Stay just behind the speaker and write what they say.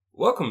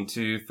Welcome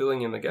to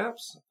Filling in the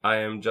Gaps. I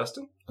am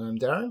Justin. I'm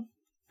Darren.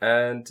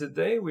 And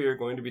today we are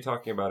going to be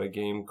talking about a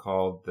game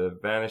called The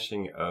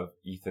Vanishing of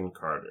Ethan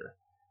Carter.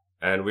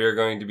 And we are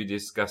going to be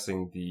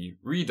discussing the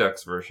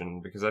Redux version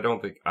because I don't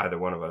think either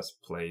one of us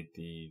played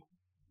the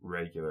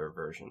regular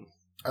version.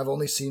 I've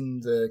only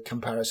seen the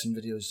comparison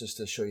videos just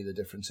to show you the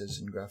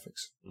differences in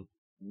graphics.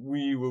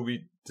 We will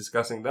be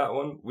discussing that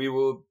one. We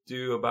will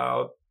do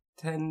about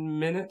 10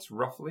 minutes,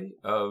 roughly,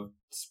 of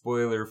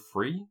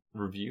spoiler-free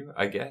review,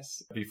 I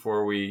guess,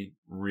 before we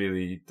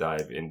really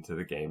dive into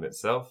the game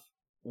itself.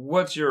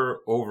 What's your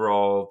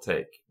overall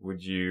take?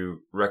 Would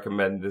you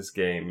recommend this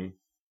game?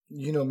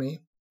 You know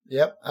me.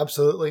 Yep,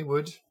 absolutely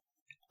would.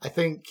 I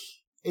think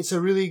it's a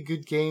really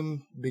good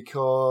game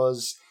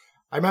because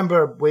I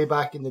remember way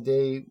back in the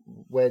day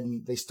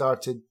when they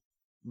started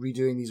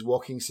redoing these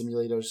walking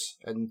simulators,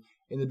 and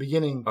in the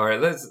beginning... All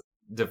right, let's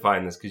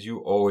define this because you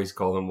always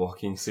call them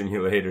walking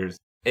simulators.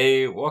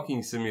 A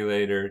walking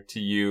simulator to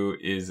you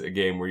is a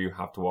game where you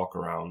have to walk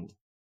around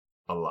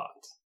a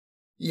lot.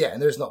 Yeah,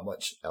 and there's not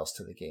much else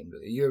to the game,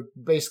 really. You're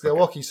basically a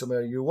walking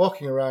simulator. You're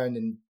walking around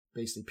and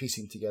basically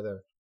piecing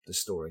together the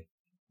story,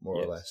 more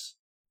or less.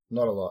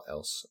 Not a lot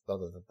else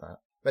other than that.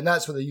 And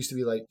that's what they used to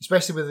be like,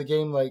 especially with a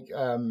game like,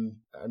 I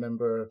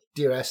remember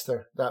Dear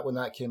Esther, that when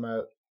that came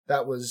out,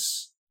 that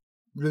was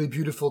really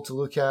beautiful to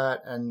look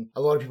at, and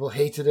a lot of people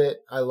hated it.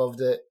 I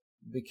loved it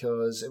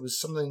because it was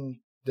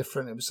something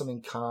different. It was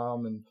something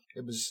calm, and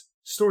it was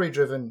story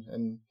driven,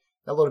 and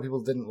a lot of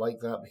people didn't like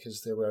that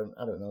because they were,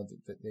 I don't know,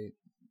 they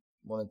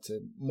wanted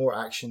to more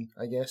action,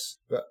 I guess.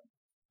 But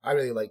I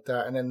really liked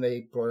that. And then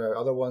they brought out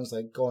other ones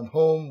like Gone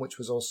Home, which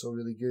was also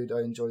really good.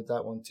 I enjoyed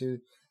that one too.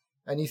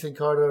 And Ethan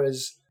Carter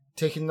is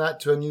taking that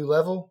to a new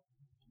level.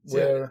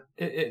 Where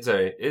it's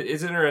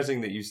interesting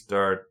that you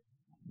start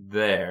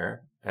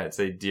there at,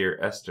 say, Dear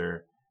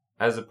Esther,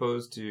 as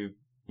opposed to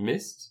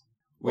Myst.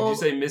 Would you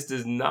say Myst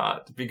is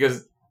not?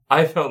 Because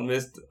I felt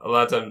Myst a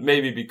lot of times,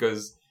 maybe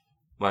because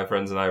my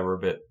friends and I were a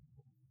bit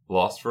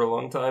lost for a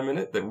long time in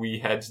it, that we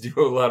had to do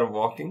a lot of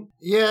walking.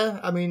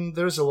 Yeah, I mean,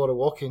 there's a lot of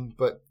walking,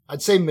 but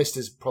I'd say Myst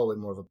is probably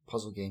more of a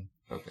puzzle game.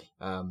 Okay.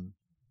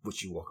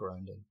 Which you walk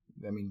around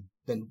in. I mean,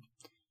 then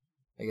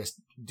I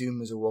guess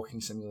Doom is a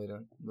walking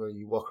simulator where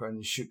you walk around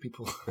and shoot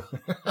people.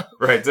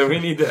 Right, so we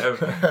need to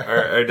have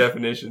our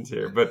definitions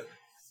here. But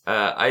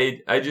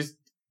I just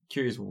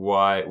curious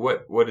why,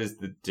 what is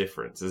the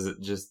difference? Is it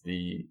just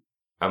the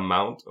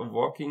amount of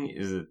walking?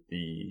 Is it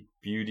the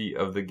beauty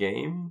of the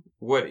game?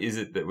 What is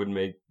it that would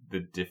make the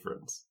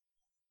difference?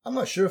 I'm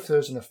not sure if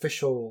there's an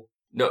official...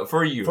 No,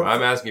 for you.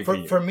 I'm asking for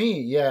you. For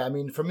me, yeah. I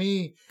mean, for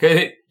me...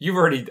 Okay, you've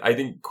already, I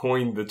think,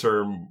 coined the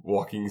term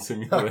walking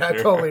simulator.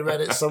 I probably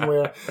read it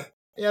somewhere.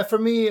 Yeah, for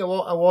me, a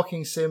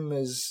walking sim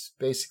is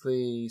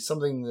basically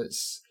something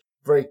that's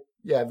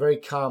very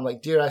calm.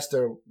 Like Dear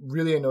Esther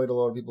really annoyed a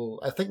lot of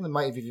people. I think they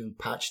might have even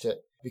patched it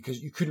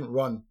because you couldn't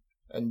run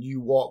and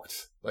you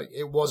walked. Like,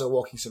 it was a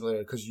walking simulator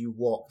because you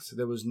walked.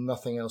 There was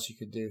nothing else you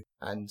could do.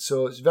 And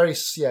so it's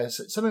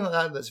it's something like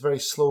that that's very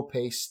slow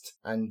paced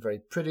and very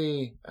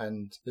pretty,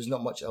 and there's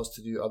not much else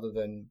to do other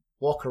than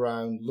walk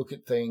around, look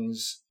at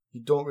things.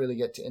 You don't really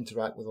get to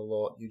interact with a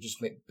lot. You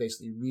just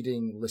basically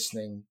reading,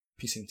 listening,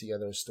 piecing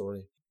together a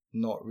story,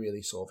 not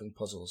really solving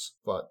puzzles.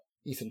 But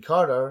Ethan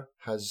Carter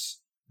has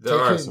There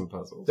are some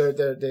puzzles.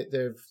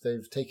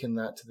 They've taken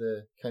that to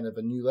the kind of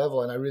a new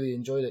level, and I really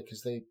enjoyed it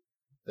because they've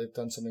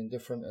done something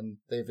different, and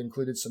they've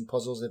included some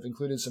puzzles. They've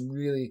included some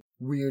really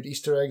weird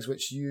Easter eggs,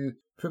 which you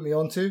put me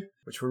onto,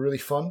 which were really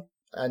fun.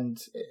 And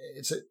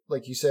it's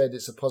like you said,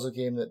 it's a puzzle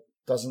game that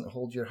doesn't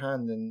hold your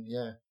hand, and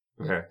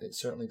it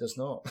certainly does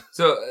not.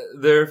 So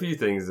there are a few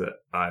things that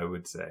I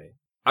would say.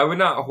 I would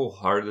not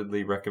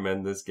wholeheartedly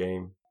recommend this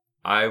game.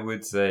 I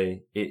would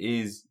say it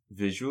is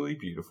visually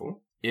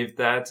beautiful. If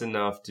that's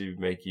enough to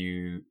make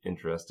you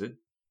interested,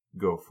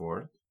 go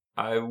for it.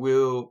 I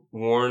will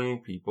warn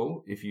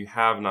people, if you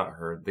have not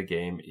heard, the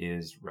game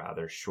is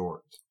rather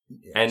short.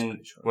 Yeah,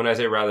 and short. When I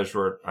say rather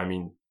short, I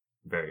mean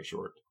very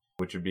short,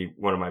 which would be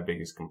one of my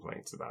biggest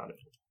complaints about it.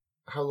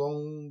 How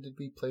long did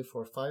we play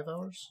for? 5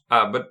 hours?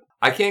 But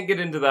I can't get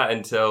into that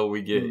until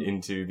we get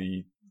into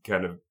the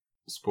kind of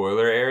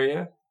spoiler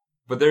area.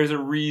 But there's a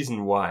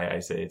reason why I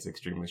say it's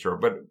extremely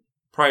short. But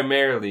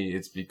primarily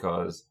it's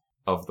because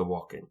of the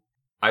walking.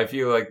 I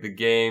feel like the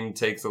game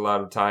takes a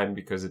lot of time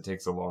because it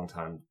takes a long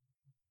time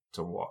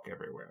to walk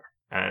everywhere.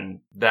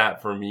 And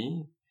that, for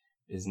me,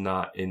 is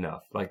not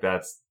enough. Like,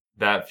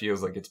 that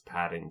feels like it's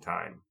padding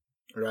time.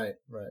 Right.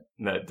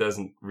 And that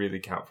doesn't really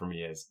count for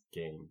me as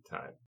game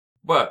time.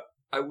 But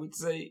I would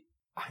say,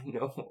 I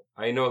know,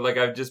 like,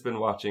 I've just been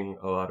watching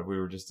a lot of, we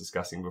were just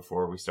discussing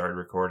before we started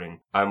recording.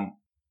 I'm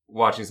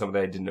watching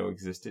something I didn't know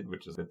existed,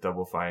 which is a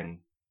Double Fine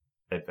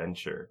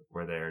adventure,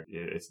 where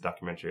it's a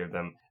documentary of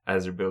them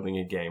as they're building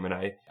a game. And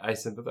I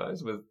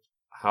sympathize with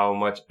how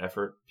much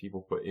effort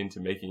people put into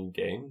making a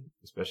game,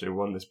 especially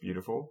one that's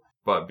beautiful.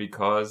 But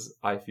because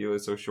I feel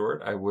it's so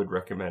short, I would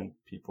recommend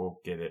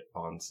people get it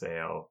on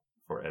sale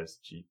for as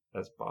cheap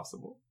as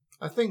possible.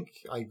 I think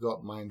I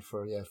got mine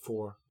for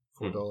 $4.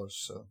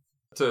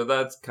 So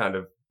that's kind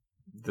of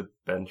the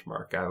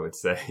benchmark, I would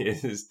say,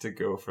 is to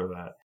go for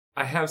that.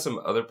 I have some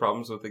other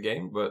problems with the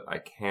game, but I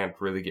can't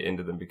really get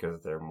into them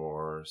because they're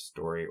more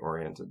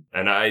story-oriented.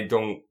 And I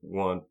don't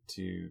want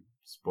to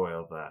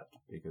spoil that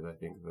because I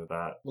think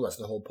that... Well, that's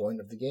the whole point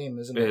of the game,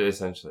 isn't it?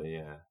 Essentially,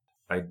 yeah.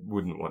 I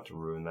wouldn't want to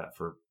ruin that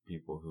for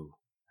people who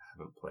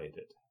haven't played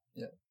it.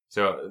 Yeah.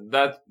 So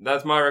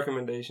that's my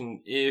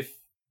recommendation. If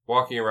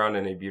walking around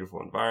in a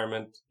beautiful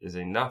environment is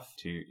enough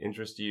to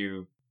interest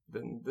you,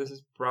 then this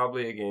is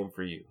probably a game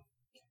for you.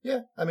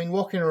 Yeah, I mean,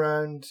 walking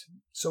around,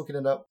 soaking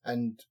it up,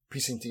 and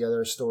piecing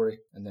together a story,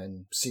 and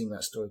then seeing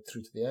that story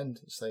through to the end.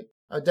 It's like,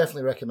 I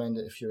definitely recommend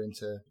it if you're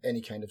into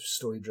any kind of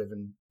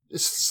story-driven,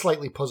 it's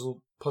slightly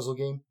puzzle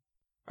game.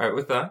 All right,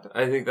 with that,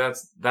 I think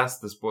that's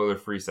the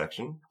spoiler-free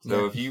section.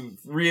 So if you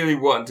really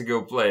want to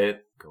go play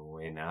it, go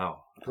away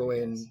now. Go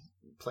away and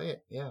play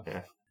it, yeah.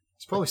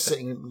 It's probably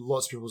sitting in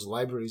lots of people's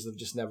libraries. They've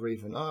just never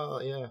even,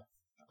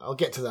 I'll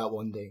get to that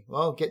one day.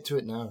 Well, I'll get to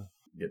it now.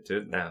 Get to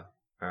it now.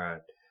 All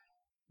right.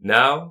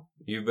 Now,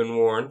 you've been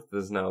warned.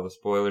 This is now the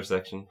spoiler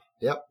section.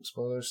 Yep,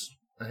 spoilers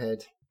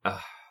ahead.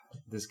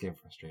 This game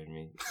frustrated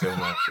me so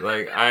much.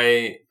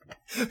 I...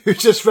 You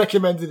just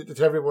recommended it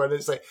to everyone.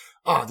 It's like,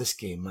 this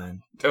game,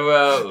 man.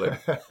 Well, look,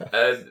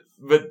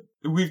 but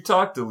we've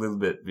talked a little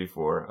bit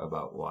before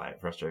about why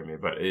it frustrated me,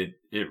 but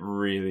it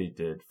really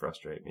did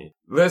frustrate me.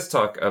 Let's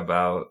talk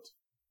about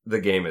the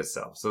game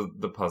itself. So,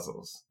 the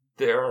puzzles.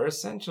 There are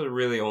essentially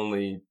really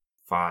only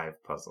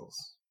 5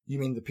 puzzles. You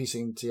mean the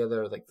piecing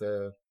together, like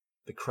the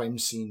crime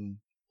scene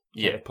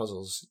kind of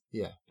puzzles?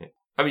 Yeah.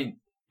 I mean,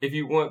 if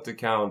you want to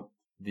count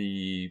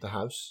the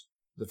house,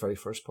 the very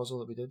first puzzle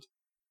that we did.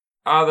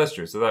 That's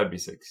true. So that would be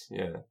 6.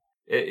 Yeah.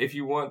 If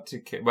you want to,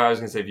 I was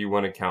going to say, if you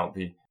want to count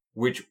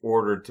which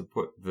order to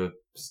put the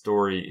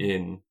story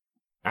in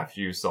after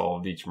you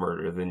solved each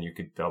murder, then you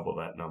could double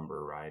that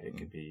number, right? It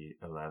could be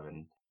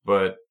 11.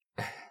 But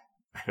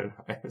I don't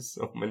know. I have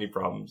so many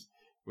problems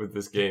with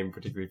this game,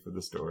 particularly for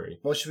the story.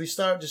 Well, should we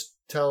start? Just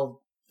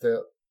tell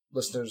the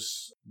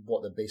listeners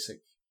what the basic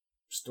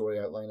story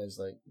outline is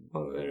like.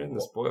 Well, they're in the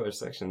spoiler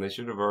section. They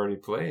should have already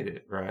played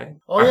it, right?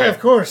 Oh, yeah, of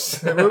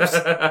course. Whoops.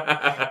 All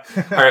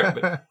right,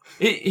 but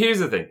here's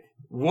the thing.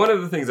 One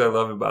of the things I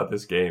love about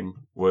this game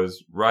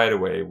was right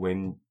away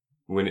when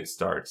it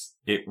starts,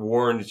 it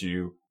warns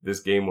you this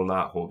game will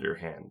not hold your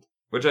hand,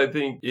 which I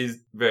think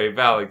is very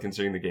valid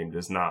considering the game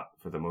does not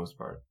for the most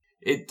part.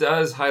 It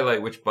does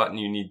highlight which button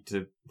you need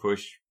to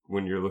push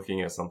when you're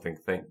looking at something,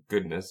 thank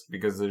goodness,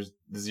 because there's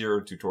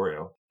 0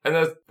 tutorial.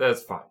 And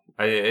that's fine.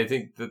 I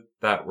think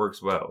that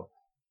works well.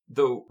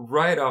 Though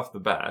right off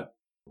the bat,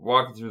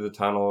 walking through the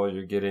tunnel,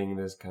 you're getting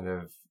this kind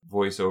of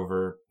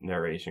voiceover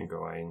narration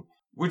going,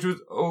 which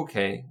was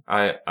okay.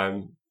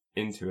 I'm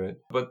into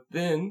it. But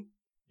then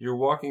you're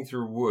walking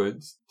through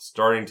woods,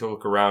 starting to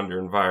look around your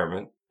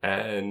environment,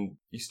 and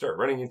you start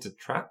running into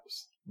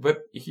traps.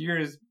 But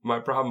here's my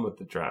problem with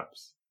the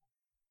traps.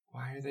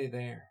 Why are they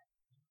there?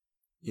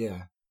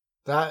 Yeah.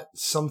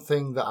 That's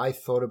something that I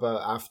thought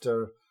about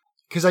after...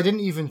 Because I didn't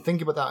even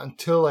think about that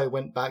until I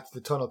went back to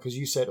the tunnel, because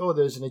you said,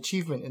 there's an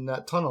achievement in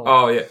that tunnel.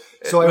 Oh, yeah.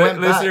 So I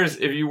went listeners,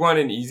 back. If you want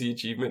an easy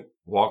achievement,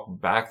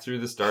 walk back through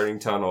the starting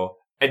tunnel.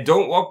 And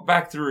don't walk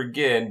back through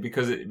again,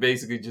 because it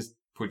basically just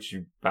puts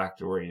you back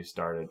to where you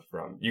started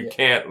from. You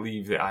can't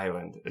leave the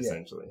island,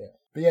 essentially. Yeah.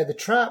 But yeah, the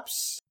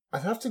traps,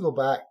 I'd have to go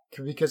back,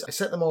 because I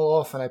set them all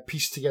off and I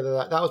pieced together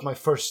that was my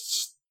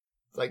first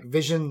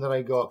vision that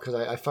I got, because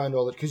I found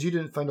all because you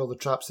didn't find all the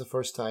traps the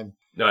first time.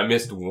 No, I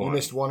missed one. You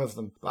missed one of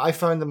them. But I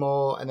found them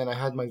all, and then I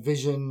had my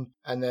vision,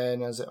 and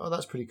then I was like,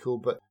 that's pretty cool.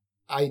 But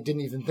I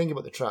didn't even think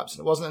about the traps.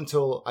 And it wasn't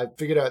until I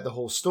figured out the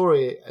whole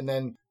story, and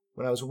then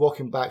when I was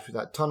walking back through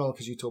that tunnel,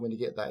 because you told me to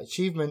get that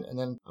achievement, and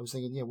then I was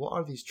thinking, what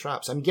are these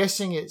traps? I'm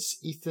guessing it's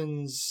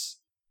Ethan's,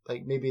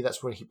 maybe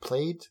that's where he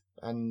played,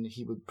 and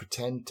he would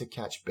pretend to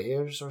catch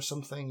bears or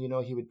something.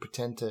 He would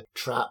pretend to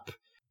trap.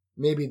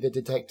 Maybe the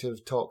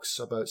detective talks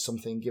about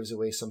something, gives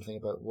away something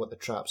about what the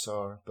traps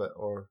are,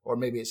 or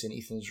maybe it's in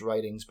Ethan's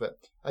writings, but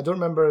I don't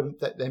remember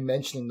them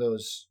mentioning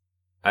those.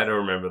 I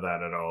don't remember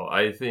that at all.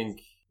 I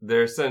think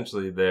they're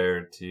essentially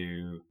there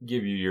to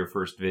give you your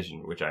first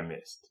vision, which I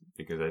missed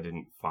because I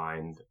didn't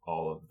find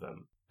all of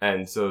them.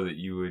 And so that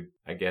you would,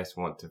 I guess,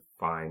 want to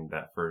find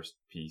that first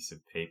piece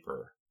of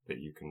paper that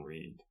you can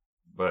read.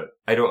 But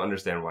I don't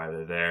understand why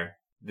they're there.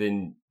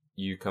 Then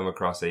you come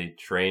across a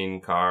train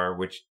car,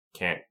 which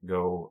can't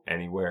go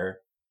anywhere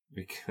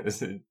because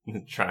the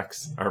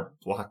tracks are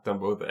blocked on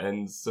both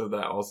ends. So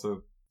that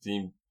also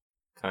seemed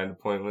kind of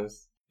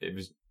pointless. It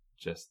was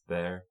just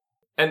there.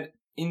 And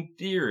in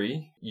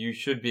theory, you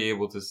should be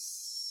able to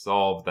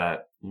solve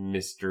that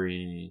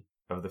mystery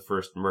of the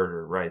first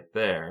murder right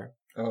there.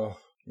 Oh,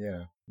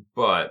 yeah.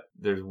 But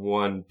there's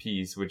one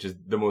piece, which is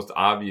the most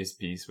obvious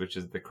piece, which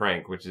is the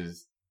crank, which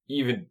is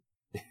even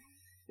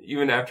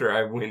after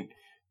I went,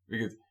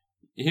 because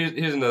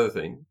Here's another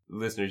thing.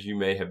 Listeners, you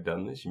may have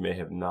done this, you may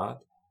have not.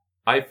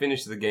 I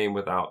finished the game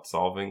without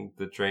solving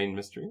the train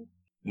mystery,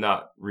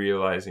 not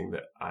realizing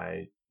that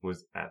I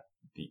was at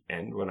the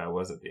end when I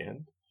was at the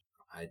end.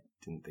 I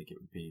didn't think it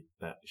would be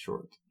that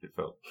short. It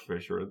felt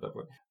very short at that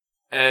point.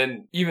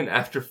 And even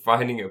after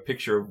finding a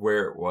picture of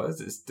where it was,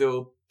 it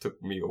still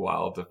took me a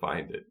while to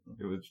find it.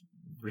 It was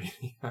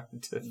really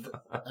hard to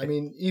find. I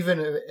mean, even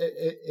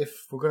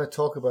if we're going to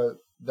talk about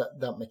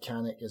that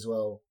mechanic as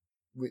well,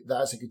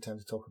 that's a good time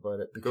to talk about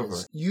it,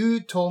 because you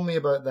told me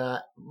about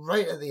that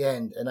right at the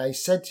end, and I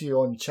said to you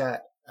on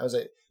chat, I was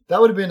like, that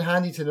would have been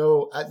handy to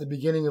know at the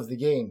beginning of the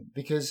game,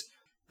 because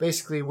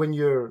basically when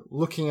you're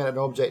looking at an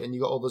object and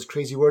you got all those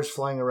crazy words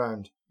flying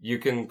around, you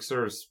can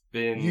sort of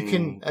spin.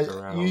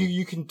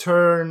 You can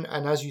turn,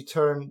 and as you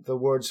turn, the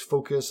words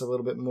focus a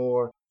little bit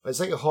more. It's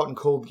like a hot and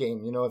cold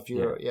game, if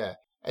you're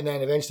and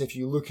then eventually, if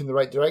you look in the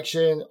right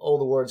direction, all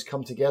the words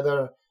come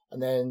together.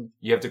 And then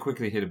you have to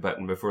quickly hit a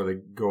button before they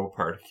go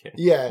apart again.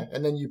 Yeah,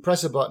 and then you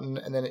press a button,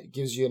 and then it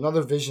gives you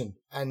another vision.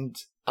 And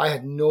I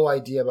had no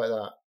idea about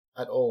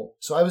that at all.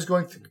 So I was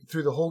going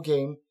through the whole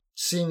game,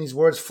 seeing these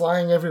words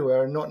flying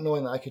everywhere, and not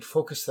knowing that I could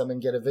focus them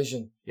and get a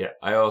vision. Yeah,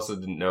 I also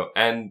didn't know.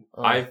 And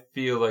I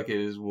feel like it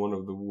is one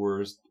of the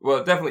worst.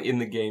 Well, definitely in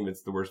the game,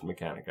 it's the worst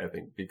mechanic, I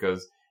think,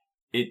 because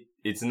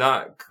it's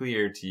not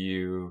clear to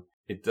you.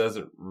 It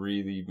doesn't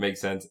really make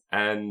sense.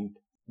 And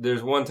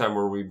there's one time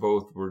where we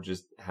both were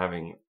just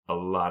having a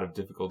lot of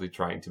difficulty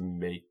trying to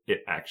make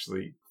it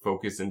actually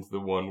focus into the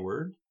one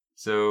word.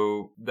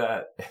 So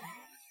that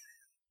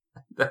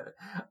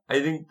I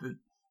think that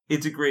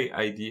it's a great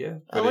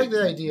idea. I like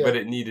the idea. But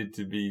it needed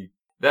to be,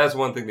 that's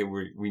one thing that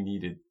we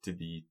needed to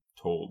be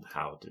told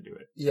how to do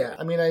it. Yeah,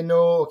 I mean, I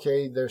know,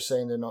 okay, they're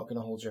saying they're not going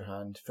to hold your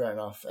hand. Fair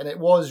enough. And it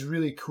was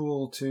really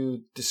cool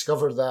to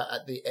discover that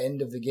at the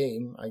end of the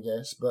game, I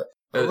guess. But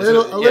a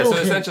little so hint.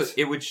 essentially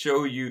it would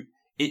show you,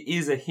 it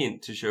is a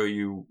hint to show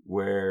you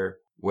where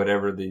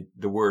whatever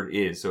the word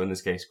is. So in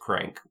this case,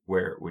 crank,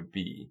 where it would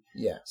be.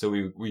 Yeah. So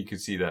we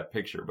could see that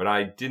picture, but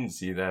I didn't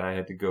see that. I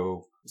had to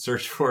go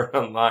search for it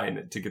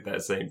online to get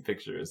that same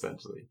picture,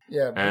 essentially.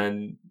 Yeah.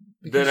 And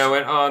then I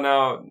went, oh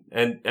no,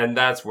 and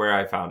that's where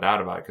I found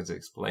out about it, because it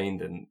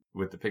explained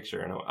with the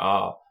picture, and I went,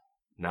 oh,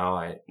 now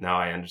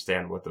I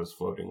understand what those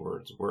floating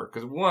words were.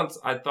 Because once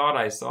I thought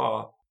I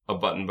saw a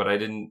button, but I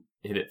didn't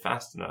hit it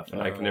fast enough, and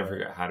I could never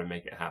figure out how to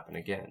make it happen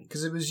again.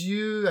 Because it was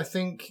you, I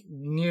think,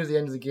 near the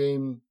end of the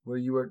game, where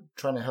you were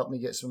trying to help me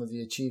get some of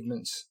the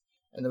achievements,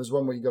 and there was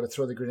one where you got to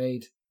throw the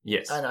grenade.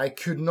 Yes. And I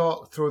could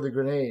not throw the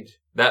grenade.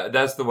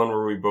 That's the one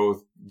where we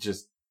both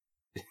just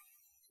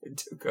it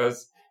took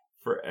us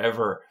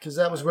forever. Because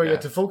that was where you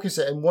had to focus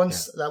it, and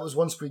that was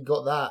once we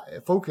got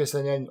that focus,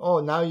 and then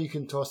now you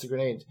can toss the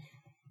grenade.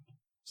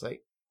 It's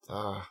like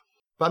But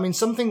I mean,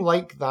 something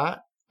like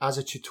that as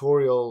a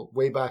tutorial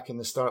way back in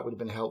the start would have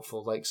been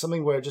helpful. Like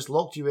something where it just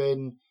locked you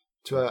in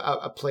to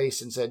a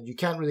place and said, you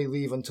can't really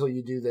leave until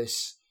you do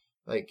this.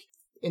 Like,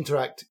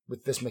 interact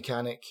with this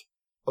mechanic.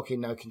 Okay,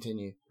 now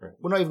continue. Right.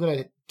 We're not even going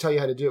to tell you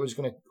how to do it. We're just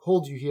going to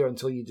hold you here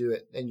until you do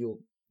it, and you'll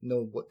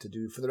know what to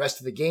do for the rest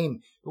of the game.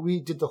 But we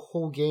did the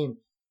whole game,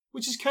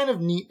 which is kind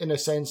of neat in a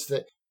sense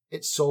that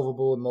it's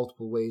solvable in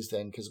multiple ways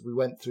then, because we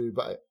went through,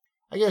 but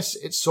I guess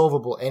it's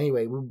solvable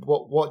anyway.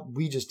 What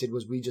we just did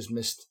was we just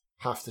missed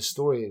half the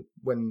story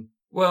when...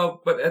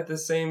 Well, but at the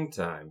same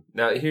time,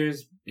 now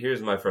here's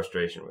my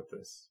frustration with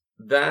this.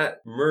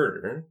 That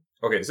murder...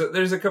 Okay, so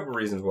there's a couple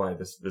reasons why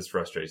this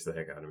frustrates the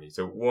heck out of me.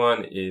 So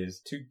one is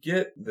to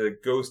get the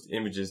ghost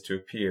images to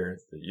appear,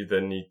 that you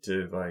then need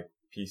to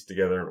piece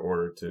together in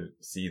order to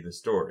see the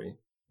story,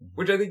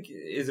 which I think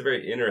is a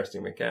very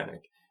interesting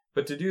mechanic.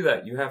 But to do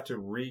that, you have to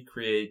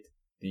recreate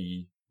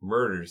the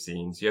murder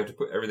scenes. You have to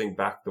put everything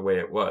back the way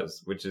it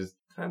was, which is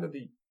kind of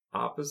the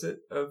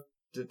opposite of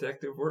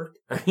detective work.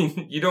 I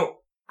mean, you don't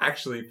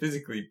actually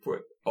physically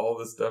put all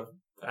the stuff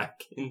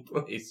back in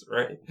place,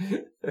 right?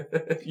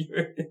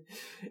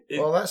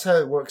 Well, that's how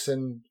it works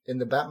in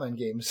the Batman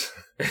games.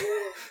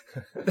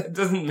 That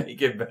doesn't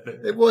make it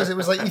better. It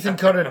was like Ethan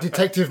Carter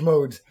detective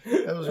mode.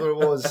 That was what it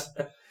was.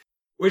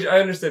 Which I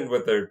understand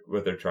what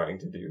they're trying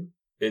to do.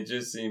 It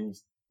just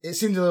seems... It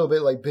seemed a little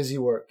bit like busy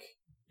work.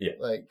 Yeah.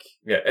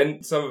 Yeah,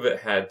 and some of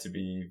it had to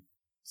be...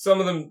 Some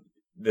of them,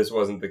 this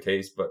wasn't the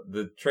case, but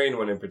the train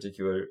one in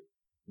particular,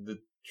 the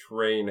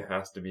train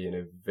has to be in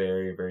a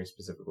very, very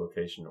specific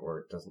location or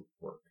it doesn't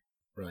work.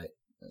 Right.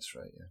 That's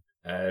right,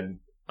 yeah. And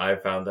I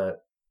found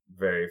that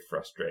very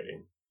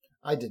frustrating.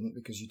 I didn't,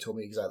 because you told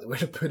me exactly where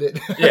to put it.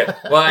 Yeah,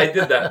 well, I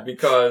did that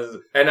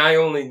and I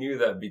only knew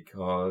that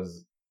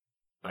because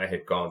I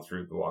had gone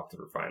through the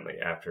walkthrough finally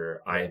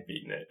after I had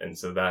beaten it. And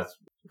so that's,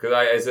 because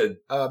I said...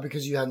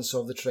 because you hadn't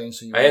solved the train,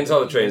 so you... I hadn't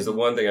solved the train, so the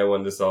one thing I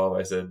wanted to solve,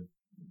 I said,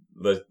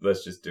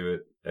 let's just do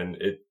it. And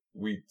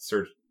we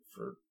searched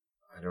for,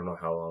 I don't know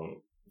how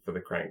long, for the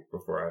crank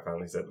before I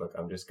finally said, look,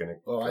 I'm just going to...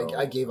 Oh,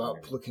 I gave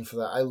up looking for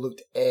that. I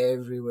looked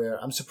everywhere.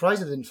 I'm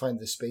surprised I didn't find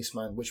the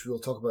spaceman, which we'll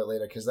talk about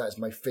later, because that is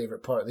my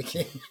favourite part of the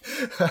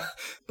game.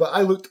 But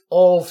I looked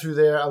all through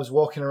there. I was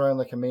walking around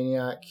like a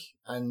maniac,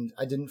 and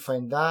I didn't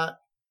find that,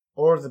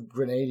 or the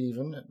grenade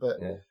even. But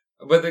yeah.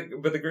 But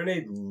the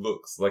grenade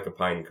looks like a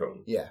pine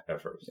cone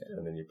at first,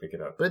 and then you pick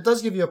it up. But it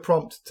does give you a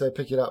prompt to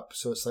pick it up,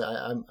 so it's like,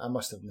 I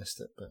must have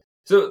missed it. But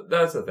so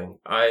that's the thing.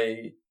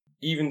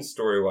 even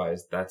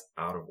story-wise, that's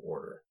out of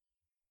order.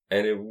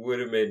 And it would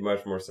have made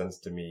much more sense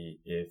to me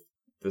if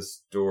the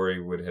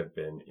story would have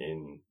been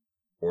in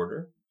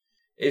order.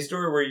 A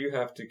story where you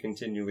have to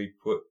continually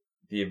put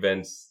the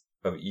events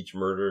of each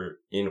murder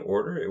in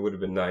order. It would have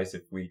been nice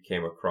if we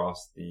came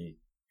across the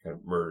kind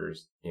of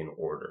murders in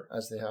order.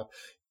 As they have.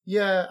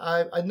 Yeah,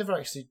 I never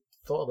actually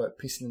thought about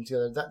piecing them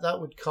together.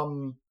 That would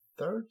come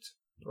third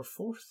or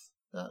fourth,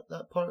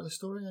 that part of the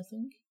story, I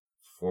think.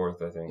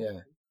 Fourth, I think. Yeah.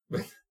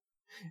 But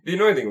the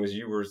annoying thing was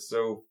you were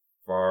so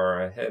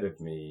far ahead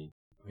of me.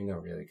 I mean,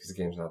 not really, because the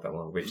game's not that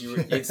long. But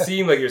it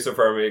seemed like you're so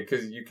far ahead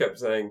because you kept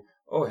saying,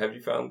 "Oh, have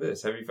you found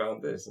this? Have you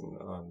found this?" And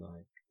I'm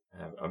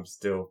like, I'm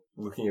still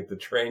looking at the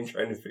train,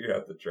 trying to figure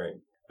out the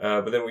train.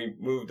 But then we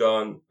moved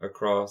on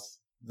across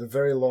the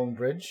very long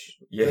bridge.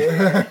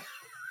 Yeah.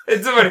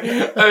 It's so funny.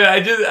 I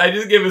mean, I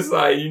just gave a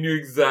sigh. You knew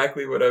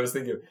exactly what I was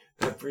thinking.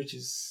 That bridge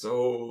is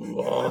so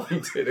long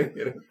to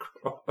get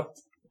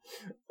across.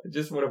 I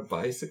just want a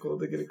bicycle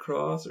to get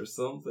across or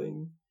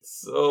something.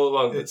 So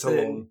long. It's so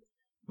long.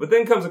 But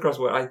then comes across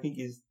what I think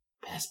is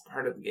the best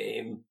part of the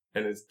game,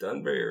 and it's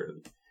done very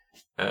early.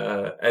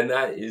 And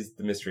that is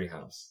the mystery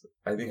house.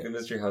 I think the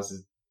mystery house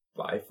is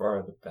by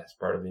far the best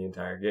part of the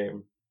entire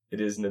game.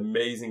 It is an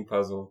amazing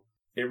puzzle.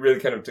 It really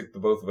kind of took the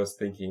both of us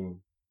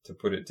thinking to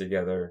put it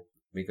together,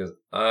 because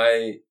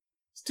I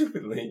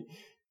stupidly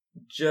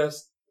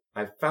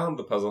I found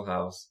the puzzle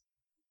house.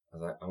 I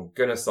was like, I'm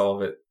gonna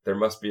solve it. There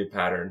must be a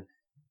pattern.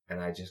 And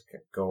I just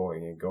kept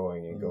going and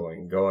going and going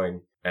and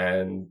going.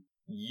 And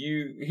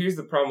here's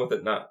the problem with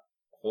it not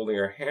holding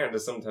our hand,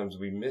 is sometimes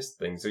we miss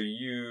things. So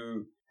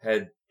you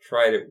had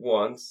tried it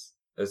once,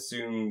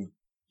 assumed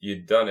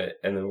you'd done it,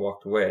 and then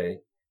walked away.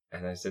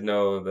 And I said,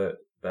 no,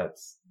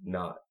 that's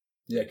not.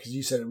 Yeah, because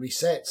you said it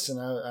resets, and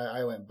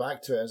I went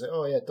back to it. I was like,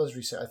 oh yeah, it does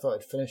reset. I thought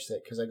I'd finished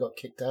it because I got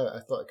kicked out. I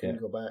thought I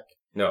couldn't go back.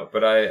 No,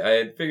 but I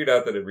had figured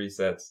out that it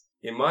resets.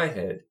 In my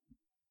head,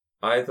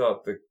 I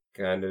thought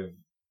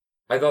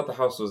the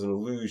house was an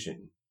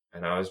illusion,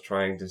 and I was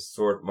trying to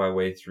sort my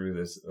way through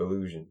this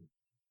illusion.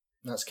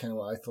 That's kind of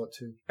what I thought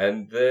too.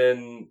 And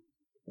then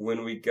when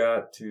I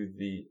got to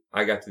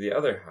the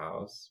other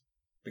house,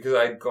 because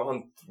I'd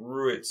gone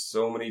through it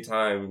so many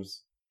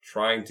times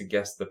trying to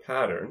guess the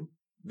pattern,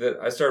 that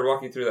I started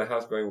walking through the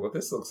house going, well,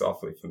 this looks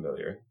awfully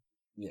familiar.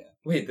 Yeah.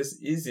 Wait, this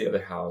is the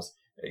other house.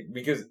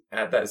 Because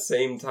at that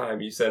same time,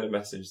 you sent a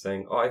message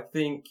saying, oh, I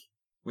think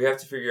we have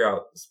to figure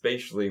out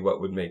spatially what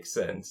would make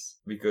sense.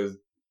 Because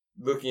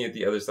looking at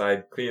the other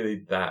side,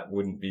 clearly that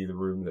wouldn't be the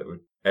room that would.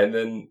 And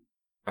then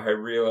I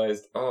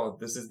realized, oh,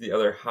 this is the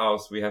other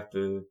house. We have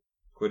to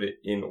put it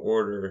in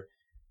order.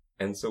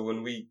 And so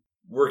when we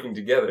working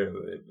together,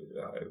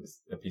 it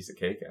was a piece of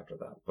cake after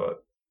that.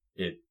 But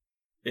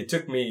it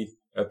took me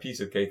a piece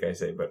of cake, I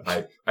say, but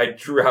I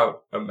drew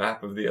out a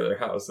map of the other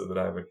house so that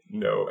I would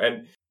know.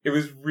 And it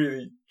was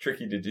really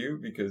tricky to do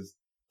because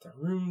the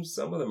rooms,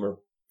 some of them are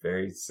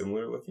very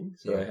similar looking.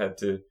 So I had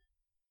to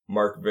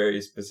mark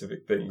very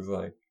specific things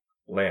like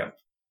lamp,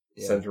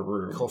 center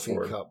room, coffee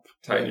cup,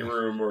 tiny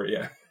room, or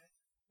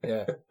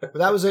Yeah, but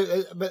that was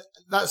but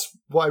that's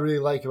what I really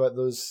like about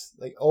those,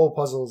 like all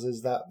puzzles,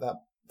 is that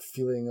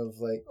feeling of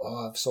like,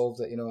 oh, I've solved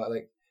it. You know,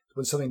 like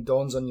when something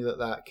dawns on you like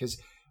that. Because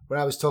when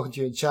I was talking to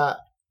you in chat,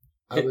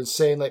 I was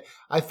saying like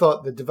I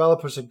thought the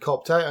developers had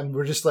copped out and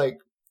were just like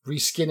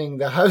reskinning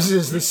the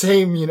houses the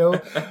same. You know,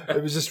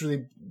 it was just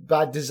really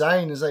bad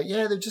design. It's like,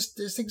 yeah,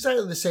 it's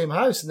exactly the same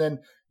house, and then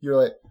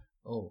you're like,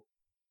 oh.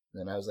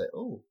 And I was like,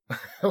 oh,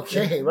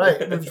 okay,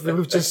 right.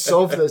 We've just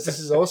solved this. This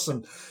is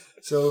awesome.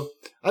 So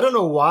I don't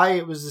know why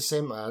it was the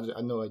same. I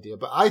had no idea.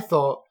 But I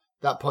thought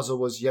that puzzle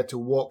was you had to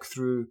walk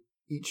through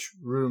each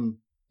room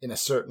in a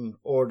certain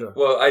order.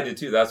 Well, I did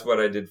too. That's what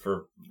I did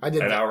for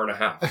an hour and a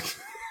half.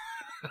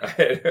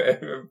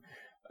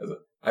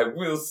 I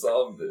will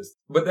solve this.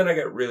 But then I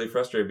got really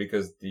frustrated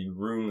because the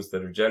rooms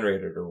that are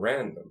generated are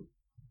random.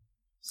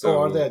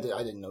 So, are they?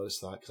 I didn't notice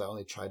that because I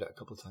only tried it a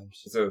couple of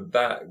times. So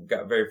that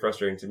got very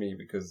frustrating to me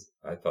because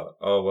I thought,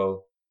 oh,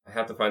 well, I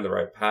have to find the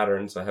right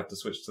pattern, so I have to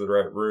switch to the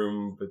right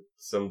room. But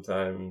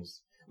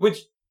sometimes,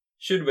 which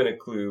should have been a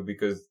clue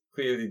because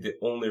clearly the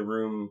only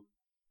room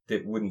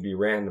that wouldn't be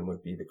random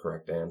would be the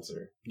correct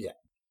answer. Yeah.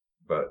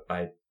 But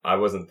I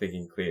wasn't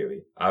thinking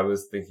clearly. I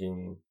was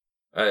thinking,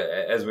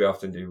 as we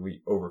often do, we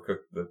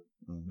overcooked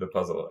the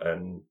puzzle,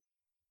 and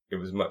it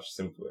was much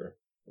simpler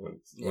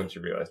once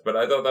you realize. But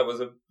I thought that was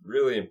a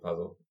brilliant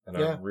puzzle, and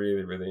I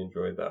really, really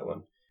enjoyed that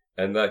one.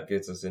 And that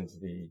gets us into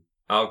the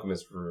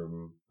alchemist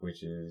room,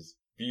 which is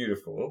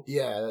beautiful.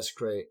 Yeah, that's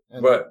great.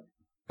 But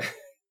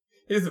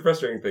here's the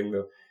frustrating thing,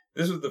 though.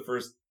 This was the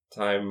first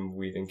time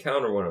we'd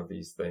encounter one of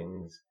these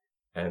things,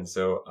 and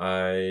so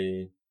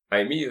I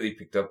immediately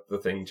picked up the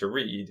thing to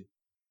read,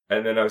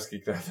 and then I was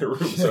kicked out of the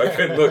room, so I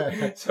couldn't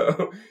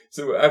look.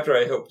 So after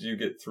I helped you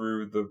get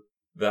through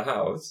the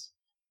house,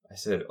 I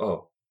said,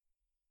 oh,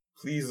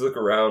 please look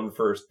around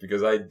first,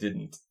 because I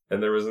didn't.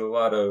 And there was a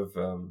lot of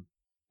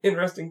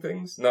interesting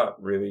things,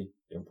 not really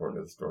important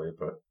to the story,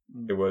 but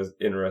it was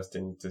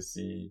interesting to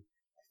see.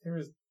 There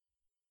was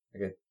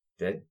like a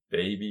dead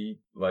baby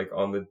like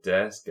on the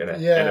desk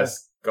and Yeah. and a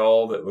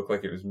skull that looked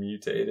like it was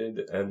mutated.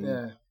 And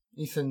Yeah,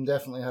 Ethan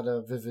definitely had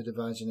a vivid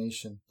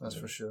imagination, that's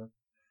for sure.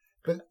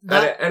 But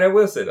and I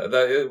will say that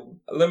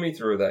let me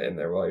throw that in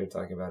there while you're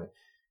talking about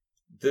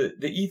it.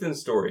 The Ethan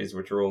stories,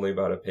 which are only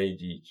about a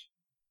page each,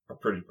 are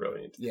pretty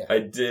brilliant. Yeah, I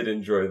did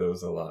enjoy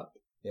those a lot.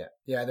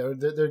 Yeah,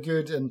 they're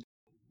good, and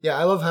yeah,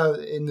 I love how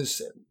in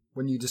this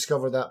when you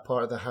discover that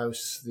part of the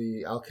house,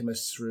 the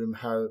alchemist's room,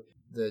 how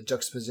the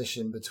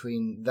juxtaposition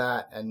between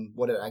that and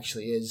what it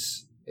actually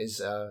is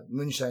a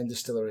moonshine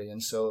distillery,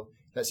 and so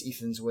that's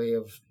Ethan's way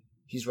of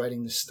he's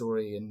writing this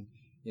story, and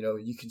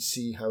you can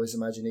see how his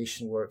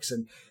imagination works,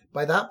 and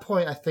by that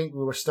point, I think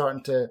we were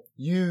starting to.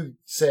 You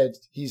said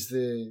he's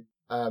the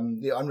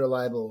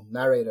unreliable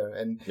narrator,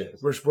 and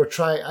yes. we're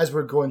trying as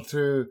we're going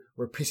through,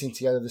 we're piecing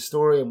together the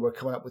story, and we're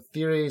coming up with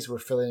theories, we're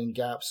filling in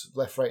gaps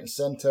left, right, and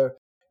center,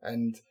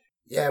 and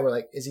yeah, we're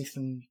like, is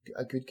Ethan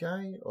a good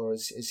guy, or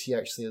is he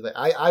actually like?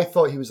 I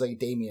thought he was like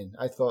Damien.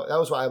 I thought that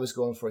was what I was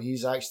going for.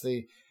 He's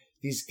actually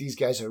these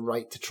guys are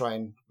right to try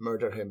and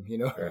murder him.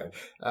 Right.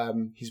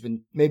 He's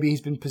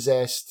been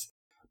possessed.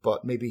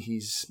 But maybe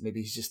he's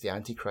just the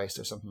Antichrist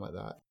or something like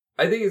that.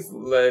 I think it's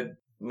led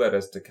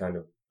us to kind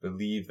of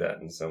believe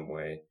that in some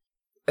way.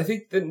 I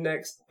think the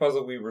next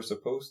puzzle we were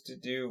supposed to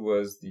do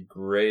was the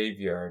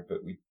graveyard,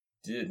 but we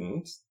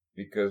didn't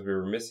because we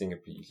were missing a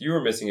piece. You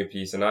were missing a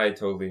piece, and I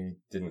totally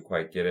didn't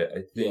quite get it.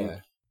 I think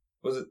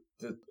was it?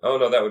 Oh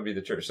no, that would be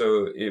the church.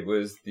 So it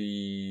was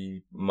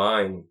the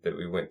mine that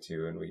we went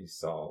to and we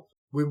solved.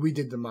 We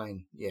did the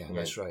mine. Yeah,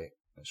 that's right.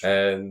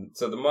 And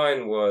so the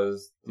mine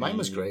was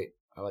great.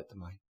 I liked the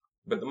mine.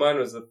 But the mine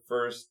was the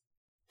first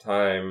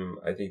time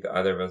I think that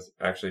either of us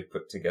actually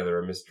put together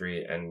a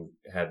mystery and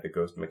had the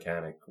ghost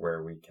mechanic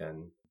where we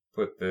can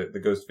put the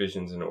ghost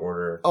visions in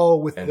order. Oh,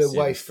 with the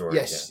wife.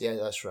 Yes, yeah,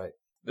 that's right.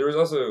 There was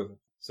also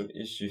some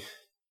issues.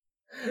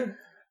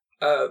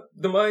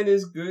 The mine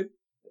is good.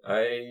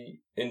 I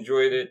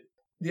enjoyed it.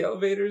 The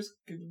elevators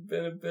could have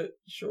been a bit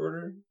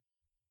shorter.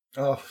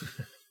 Oh.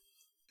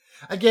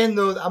 Again,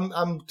 though,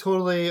 I'm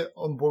totally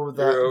on board with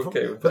that. You're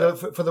okay with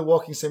that. For the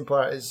walking sim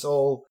part, it's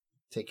all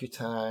take your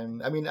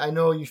time. I mean, I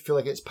know you feel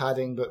like it's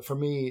padding, but for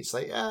me, it's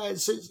like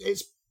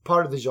it's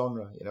part of the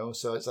genre,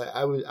 So it's like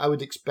I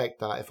would expect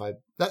that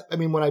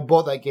when I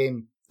bought that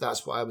game,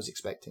 that's what I was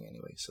expecting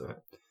anyway. So,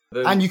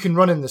 and you can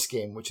run in this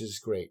game, which is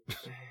great,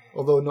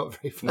 although not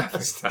very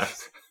fast.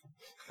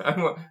 I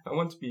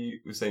want to be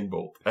Usain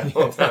Bolt at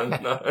all times,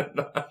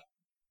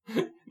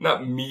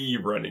 not me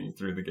running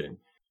through the game.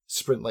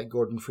 Sprint like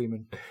Gordon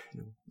Freeman.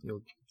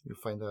 You'll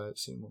find that out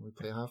soon when we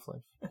play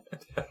Half-Life.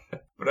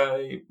 But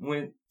I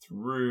went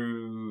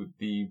through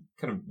the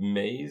kind of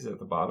maze at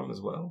the bottom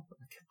as well.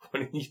 I kept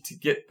wanting you to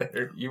get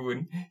there. You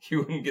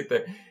wouldn't get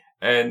there.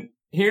 And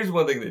here's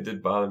one thing that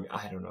did bother me.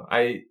 I don't know.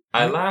 I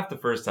laughed the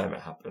first time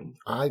it happened.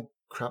 I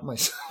crap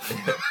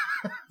myself.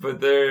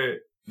 But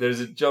there's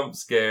a jump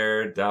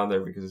scare down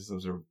there because of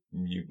some sort of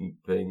mutant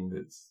thing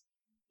that's,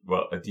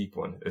 well, a deep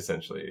one,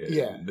 essentially.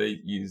 Yeah. They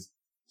used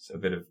a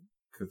bit of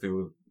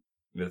Cthulhu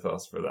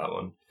mythos for that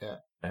one. Yeah.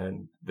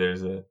 And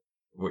there's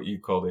what you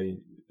call a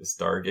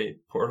Stargate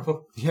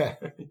portal. Yeah.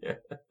 Yeah.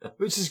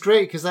 Which is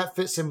great because that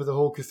fits in with the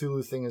whole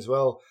Cthulhu thing as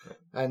well.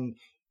 And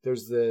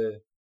there's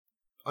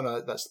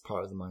that's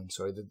part of the mine.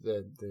 Sorry,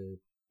 the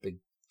big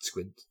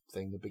squid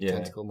thing, the big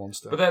tentacle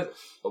monster. But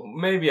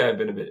maybe I've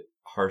been a bit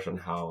harsh on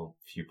how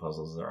few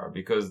puzzles there are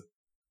because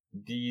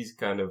these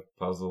kind of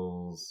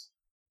puzzles,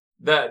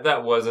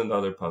 that was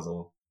another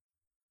puzzle.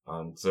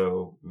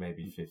 So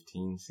maybe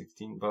 15,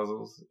 16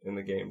 puzzles in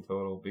the game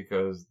total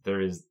because there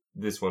is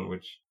this one,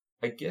 which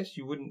I guess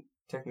you wouldn't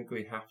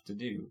technically have to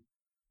do.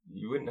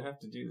 You wouldn't have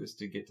to do this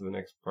to get to the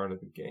next part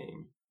of the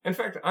game. In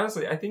fact,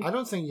 honestly, I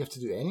don't think you have to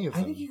do any of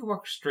them. I think you can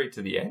walk straight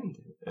to the end.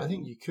 I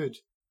think you could.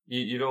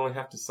 You'd only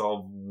have to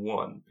solve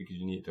one because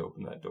you need to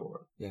open that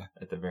door. Yeah.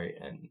 At the very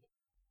end.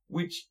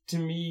 Which, to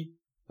me...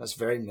 That's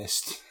very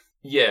missed.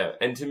 Yeah,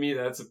 and to me,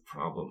 that's a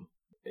problem.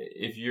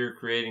 If you're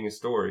creating a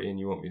story and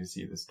you want me to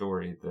see the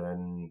story,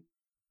 then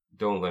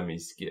don't let me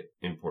skip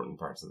important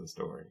parts of the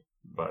story.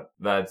 But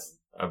that's,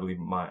 I believe,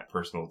 my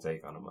personal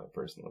take on it, my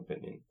personal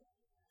opinion.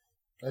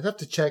 I'd have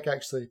to check,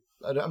 actually.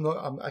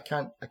 I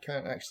can't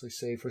actually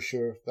say for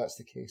sure if that's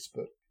the case,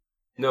 but...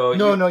 No,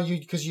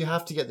 because you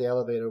have to get the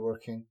elevator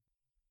working.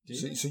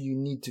 So you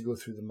need to go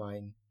through the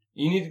mine.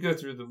 You need to go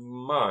through the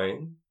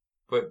mine,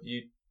 but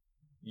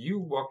you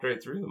walked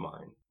right through the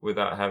mine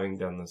without having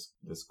done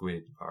the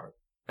squid part.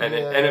 And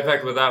in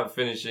fact, without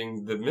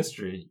finishing the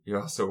mystery, you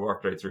also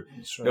walked right through.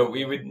 Right, no,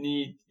 we would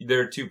need...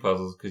 There are two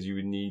puzzles, because you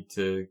would need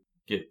to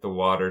get the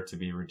water to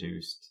be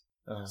reduced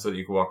so that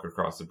you can walk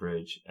across the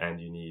bridge,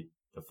 and you need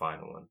the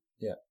final one.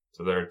 Yeah.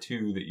 So there are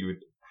two that you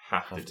would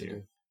have to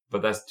do.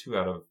 But that's 2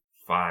 out of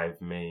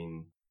 5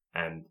 main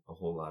and a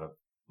whole lot of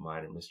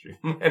minor mystery.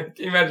 Can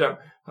you imagine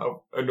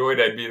how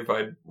annoyed I'd be if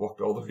I'd walked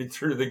all the way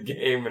through the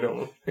game?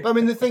 But I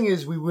mean, the thing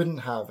is, we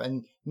wouldn't have.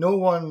 And no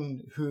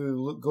one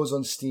who goes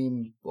on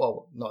Steam,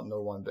 well, not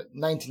no one, but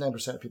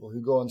 99% of people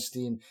who go on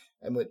Steam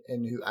and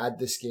who add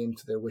this game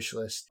to their wish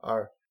list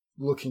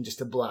looking just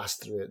to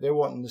blast through it. They're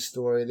wanting the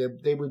story.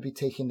 They would be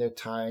taking their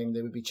time.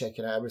 They would be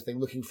checking out everything,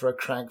 looking for a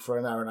crank for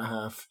an hour and a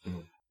half.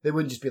 Mm. They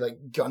wouldn't just be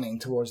like gunning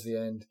towards the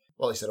end.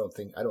 Well, at least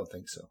I don't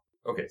think so.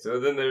 Okay, so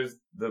then there's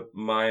the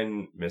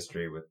mine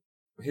mystery with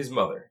his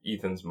mother,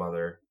 Ethan's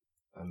mother,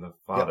 and the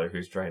father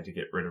who's trying to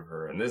get rid of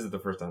her. And this is the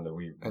first time that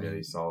we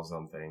really saw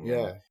something.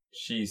 Yeah. And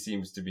she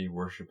seems to be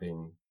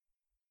worshipping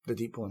the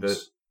deep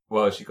ones.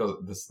 She calls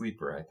it the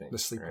sleeper, I think. The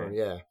sleeper, right?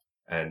 yeah.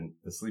 And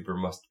the sleeper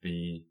must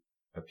be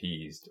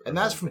appeased. And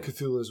that's something. From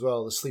Cthulhu as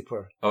well, the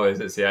sleeper. Oh, is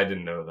it? See, I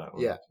didn't know that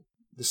one. Yeah.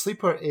 The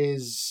sleeper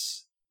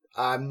is,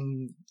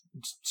 I'm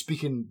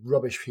speaking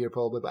rubbish here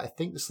probably, but I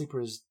think the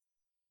sleeper is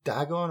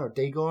Dagon or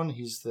Dagon.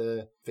 He's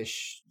the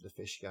fish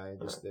guy,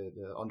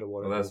 the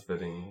underwater. Well, that's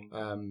fitting.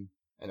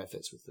 And it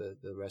fits with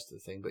the rest of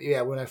the thing. But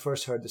yeah, when I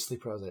first heard the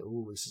sleeper, I was like,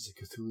 oh, this is a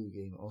Cthulhu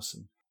game.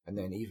 Awesome. And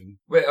then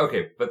Wait,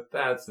 okay, but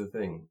that's the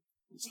thing.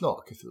 It's not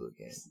a Cthulhu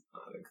game. It's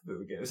not a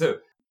Cthulhu game. So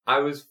I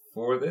was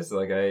for this.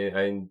 Like,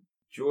 I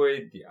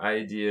enjoyed the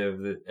idea of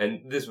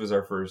and this was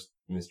our first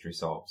mystery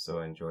solve, so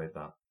I enjoyed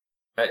that.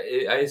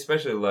 I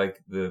especially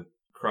like the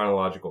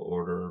chronological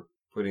order,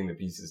 putting the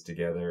pieces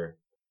together.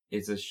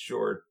 It's a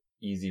short,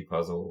 easy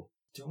puzzle.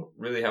 Don't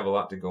really have a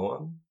lot to go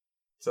on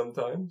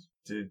sometimes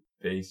to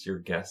base your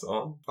guess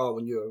on. Oh,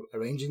 when you're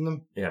arranging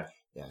them? Yeah.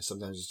 Yeah,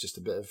 sometimes it's just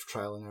a bit of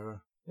trial and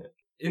error. Yeah.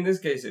 In this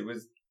case, it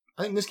was...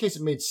 I think in this case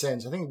it made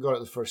sense. I think I got it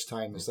the first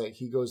time. It's like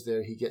he goes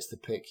there, he gets the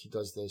pick, he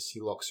does this,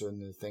 he locks her in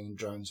the thing and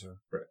drowns her.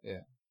 Right.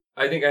 Yeah.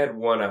 I think I had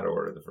one out of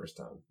order the first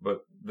time,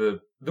 but the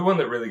one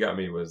that really got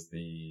me was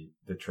the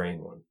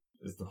train one.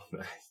 Is the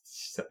one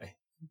that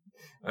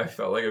I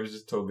felt like I was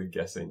just totally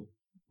guessing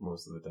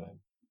most of the time.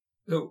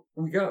 So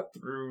we got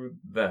through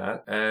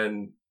that,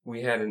 and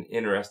we had an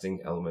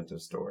interesting element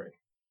of story,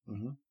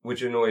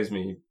 which annoys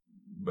me,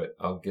 but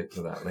I'll get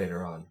to that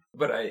later on.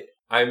 But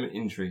I'm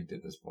intrigued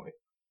at this point,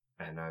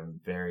 and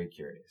I'm very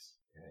curious.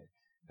 Okay?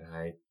 And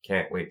I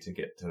can't wait to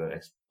get to the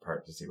next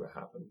part to see what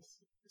happens.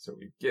 So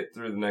we get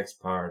through the next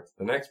part.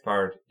 The next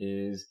part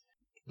is...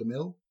 The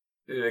mill?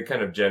 The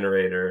kind of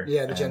generator.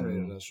 Yeah, the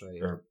generator, that's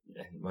right. Or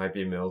it might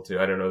be a mill too.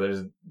 I don't know. There's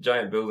a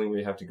giant building where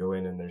you have to go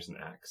in and there's an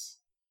axe.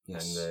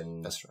 Yes, and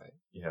then that's right.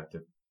 You have to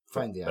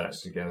find the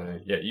axe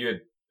together. Yeah, you had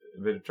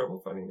a bit of trouble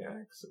finding the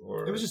axe,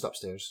 or it was just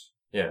upstairs.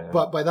 Yeah,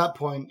 but by that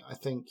point, I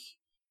think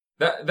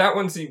that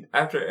one seemed,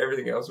 after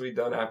everything else we'd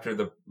done, after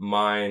the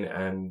mine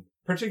and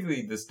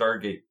particularly the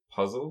Stargate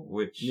puzzle,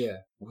 which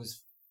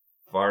was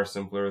far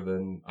simpler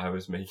than I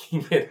was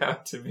making it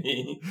out to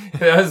be.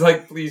 And I was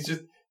like, please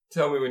just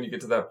tell me when you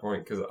get to that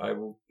point, because I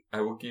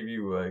will give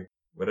you like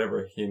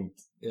whatever hint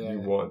you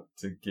want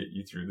to get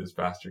you through this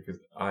faster, because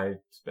I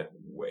spent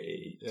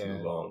way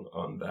too long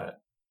on that.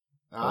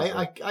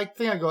 I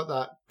think I got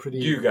that pretty...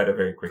 You got it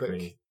very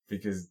quickly,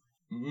 because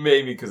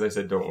I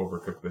said don't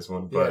overcook this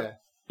one, but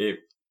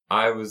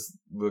I was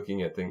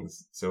looking at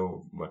things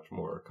so much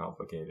more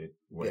complicated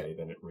way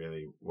than it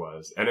really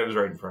was. And it was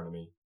right in front of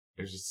me.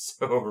 It was just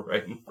so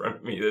right in front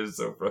of me. It was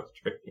so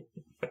frustrating.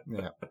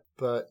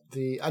 But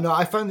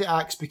I found the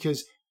axe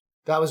because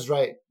that was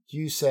right.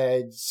 You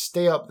said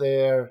stay up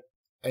there,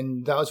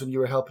 and that was when you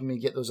were helping me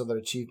get those other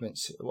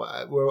achievements.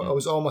 I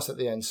was almost at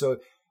the end, so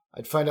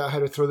I'd find out how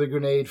to throw the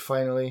grenade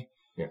finally,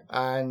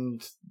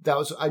 and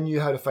I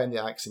knew how to find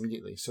the axe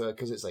immediately. So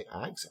because it's like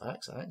axe, and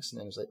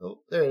then it was like,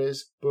 oh, there it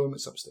is, boom,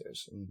 it's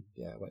upstairs, and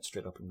I went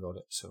straight up and got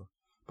it. So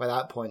by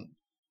that point,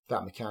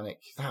 that mechanic,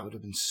 that would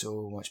have been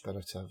so much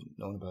better to have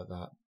known about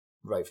that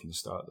right from the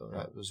start, though.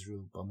 That was a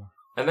real bummer.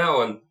 And that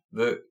one,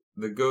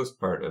 the ghost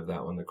part of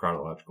that one, the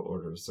chronological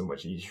order, was so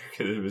much easier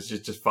because it was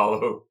just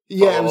follow.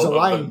 Yeah, it was a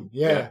line.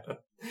 Yeah.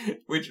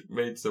 Which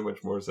made so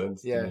much more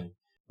sense to me.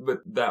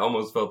 But that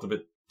almost felt a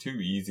bit too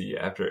easy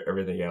after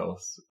everything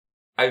else.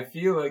 I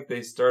feel like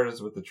they start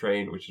us with the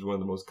train, which is one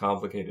of the most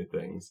complicated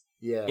things,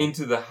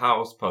 into the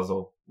house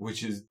puzzle,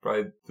 which is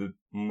probably the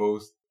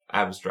most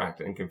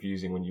abstract and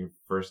confusing when you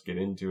first get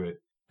into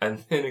it.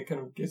 And then it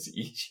kind of gets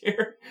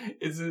easier.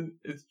 It's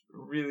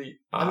really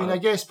odd. I mean, I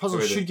guess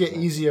puzzles should get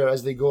easier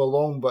as they go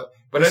along, but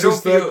I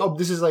don't feel... like,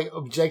 this is like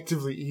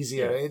objectively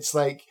easier. Yeah. It's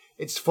like,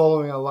 it's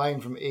following a line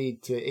from A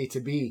to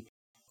B.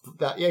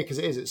 Because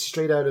it is. It's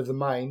straight out of the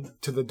mine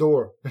to the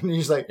door. And you're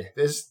just like,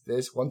 this,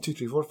 1, 2,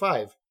 3, 4,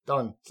 5.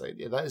 Done. It's like,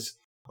 that is...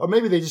 Or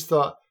maybe they just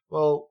thought,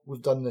 well,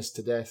 we've done this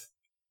to death.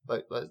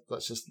 Like,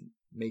 let's just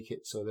make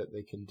it so that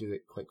they can do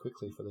it quite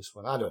quickly for this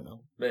one. I don't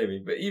know.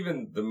 Maybe. But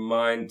even the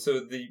mine...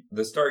 So the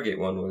Stargate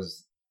one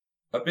was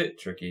a bit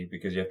tricky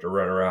because you have to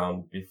run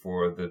around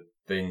before the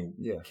thing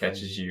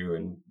catches you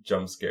and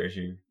jump scares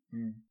you.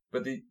 Mm.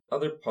 But the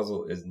other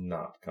puzzle is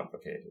not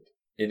complicated.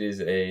 It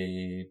is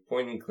a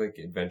point-and-click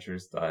adventure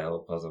style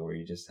puzzle where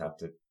you just have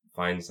to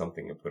find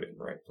something and put it in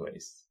the right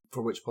place.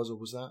 For which puzzle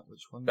was that?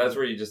 Which one? That's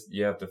where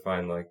you have to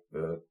find like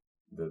the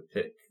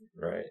pick,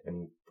 right,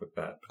 and put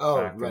that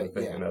back in the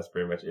thing, and that's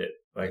pretty much it.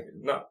 Like,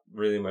 not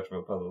really much of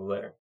a puzzle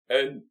there.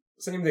 And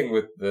same thing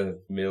with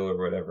the mill or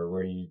whatever,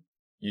 where you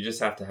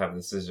just have to have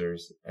the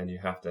scissors and you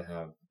have to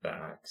have the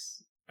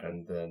axe,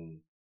 and then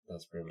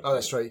That's pretty much Oh,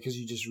 that's it. right, because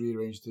you just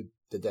rearranged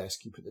the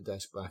desk. You put the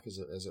desk back as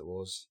it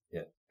was.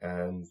 Yeah.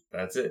 And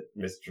that's it.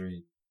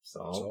 Mystery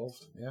solved.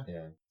 Solved, yeah.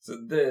 Yeah. So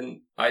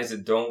then I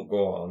said, don't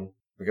go on,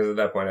 because at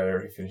that point I'd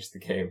already finished the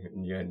game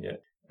and you hadn't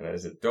yet. And I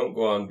said, don't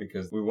go on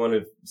because we want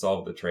to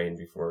solve the train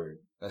before.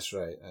 That's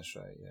right,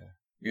 yeah.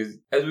 Because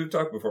as we've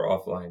talked before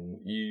offline,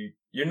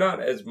 you're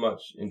not as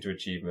much into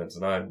achievements,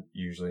 and I'm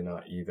usually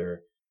not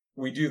either.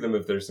 We do them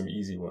if there's some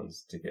easy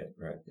ones to get,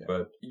 right? Yeah.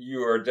 But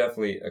you are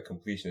definitely a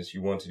completionist.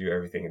 You want to do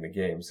everything in the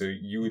game. So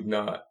you would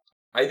not...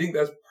 I think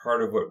that's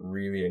part of what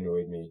really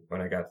annoyed me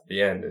when I got to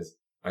the end is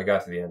I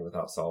got to the end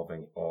without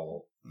solving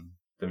all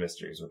the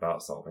mysteries,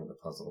 without solving the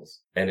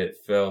puzzles. And it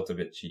felt a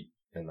bit cheap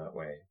in that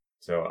way.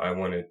 So I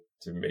wanted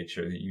to make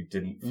sure that you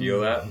didn't feel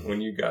that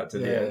when you got to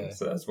the end. Yeah.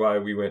 So that's why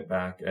we went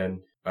back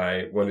and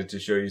I wanted to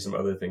show you some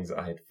other things that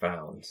I had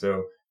found.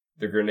 So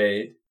the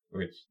grenade,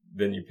 which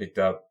then you picked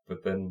up,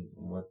 but then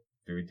what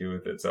do we do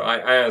with it? So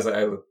I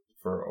looked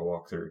for a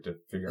walkthrough to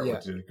figure out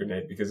what to do with the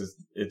grenade because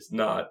it's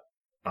not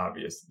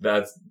obvious.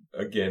 That's,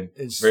 again,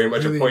 it's very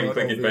much really a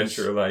point-and-click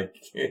adventure, like,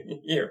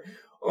 here,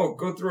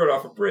 go throw it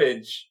off a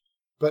bridge.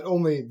 But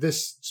only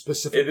this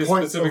specific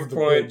point of the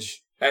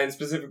bridge. And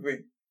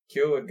specifically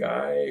kill a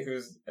guy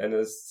who's an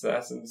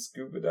assassin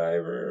scuba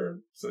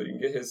diver so you can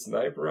get his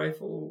sniper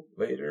rifle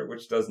later,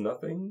 which does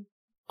nothing.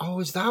 Oh,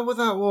 is that what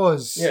that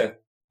was? Yeah.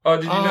 Oh,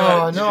 did you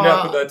not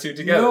put that two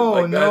together?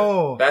 No,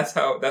 no. That's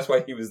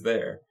why he was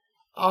there.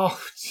 Oh,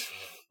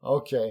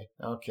 okay.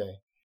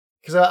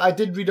 Because I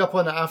did read up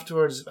on it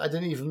afterwards. I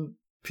didn't even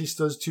piece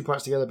those two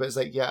parts together, but it's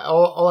like, yeah,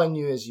 all I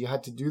knew is you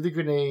had to do the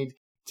grenade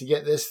to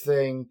get this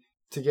thing,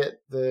 to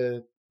get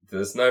the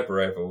sniper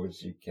rifle,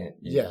 which you can't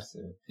use. Yeah. So.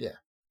 Yeah.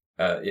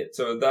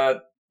 So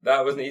that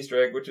was an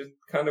Easter egg, which is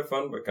kind of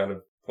fun, but kind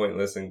of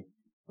pointless and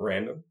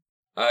random.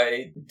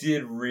 I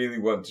did really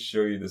want to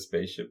show you the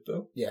spaceship,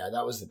 though. Yeah,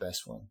 that was the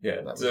best one. Yeah,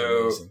 that was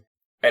amazing.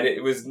 And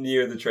it was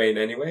near the train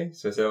anyway,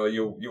 so I said,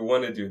 you'll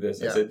want to do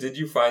this. Yeah. I said, did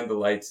you find the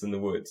lights in the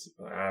woods?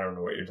 I don't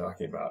know what you're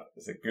talking about.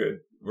 I said, good,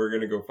 we're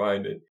going to go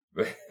find it.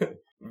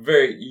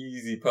 Very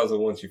easy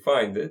puzzle once you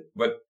find it,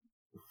 but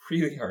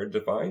really hard to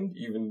find.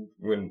 Even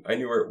when I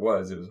knew where it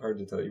was hard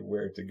to tell you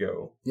where to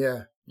go.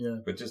 Yeah.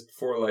 But just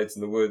 4 lights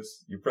in the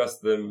woods, you press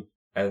them,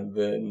 and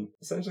then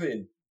essentially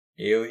an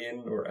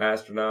alien or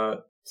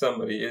astronaut,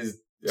 somebody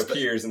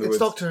appears in the woods.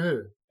 It's Doctor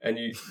Who. And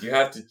you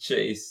have to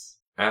chase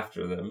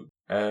after them.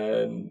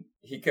 And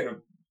he kind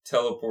of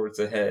teleports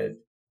ahead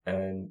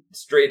and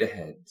straight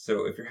ahead.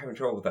 So if you're having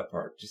trouble with that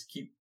part, just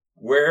keep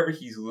wherever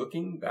he's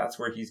looking, that's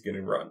where he's going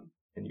to run.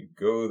 And you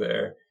go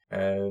there,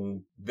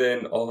 and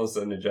then all of a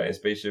sudden a giant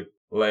spaceship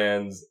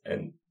lands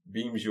and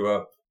beams you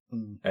up,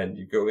 and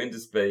you go into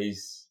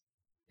space,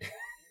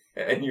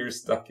 and you're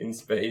stuck in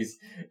space.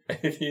 And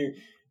if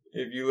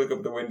you look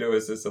up the window,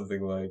 it says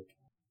something like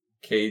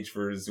cage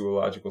for a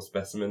zoological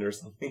specimen or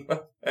something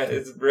like that.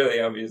 It's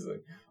really obviously,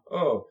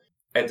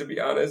 and to be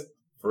honest,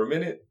 for a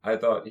minute, I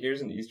thought,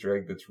 here's an Easter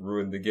egg that's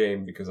ruined the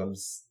game because I'm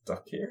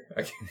stuck here.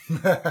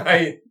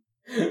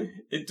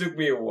 It took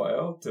me a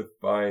while to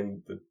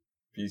find the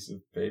piece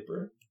of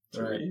paper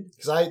to read.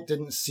 Because I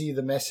didn't see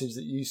the message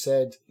that you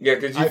said. Yeah,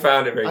 because you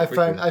found it very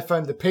quickly. I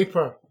found the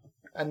paper,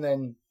 and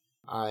then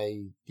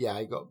I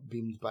got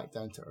beamed back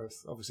down to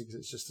Earth, obviously, because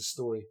it's just a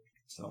story.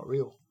 It's not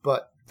real.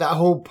 But that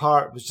whole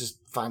part was just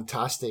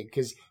fantastic,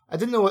 because I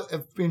didn't know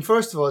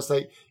first of all, it's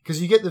like,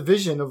 because you get the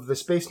vision of the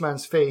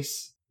spaceman's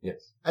face.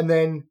 Yes. And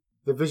then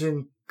the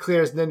vision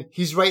clears, and then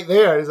he's right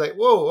there. He's like,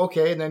 whoa,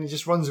 okay. And then he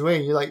just runs away.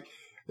 And you're like,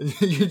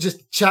 you're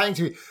just chatting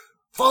to me,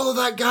 follow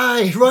that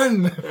guy,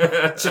 run,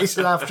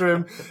 chasing after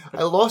him.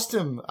 I lost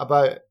him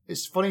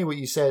it's funny what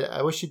you said.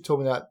 I wish you'd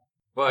told me that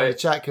in the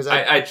chat, because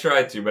I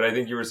tried to, but I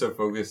think you were so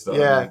focused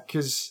on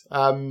because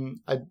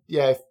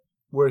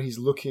where he's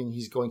looking,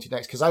 he's going to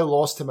next. Because I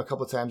lost him a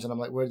couple of times, and I'm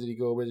like, where did he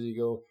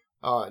go?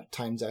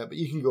 Time's out. But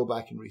you can go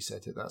back and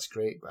reset it. That's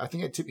great. But I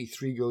think it took me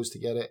 3 goes to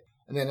get it.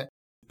 And then the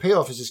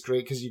payoff is just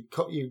great, because you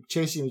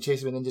chase him,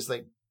 and then just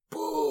like,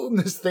 boom,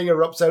 this thing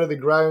erupts out of the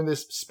ground,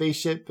 this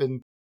spaceship.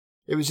 And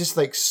it was just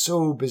like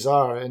so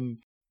bizarre. And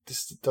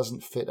this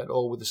doesn't fit at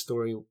all with the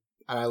story.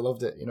 And I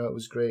loved it. It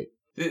was great.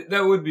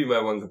 That would be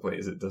my one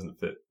complaint, is it doesn't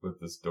fit with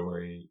the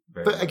story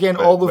very But much. Again,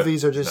 all of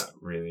these are just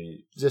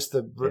really just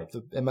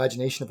the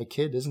imagination of a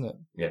kid, isn't it?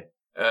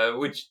 Yeah.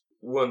 Which,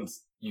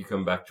 once you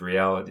come back to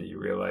reality, you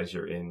realize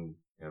you're in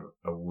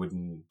a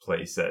wooden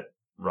playset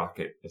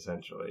rocket,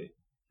 essentially.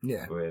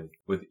 Yeah.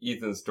 With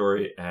Ethan's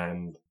story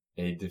and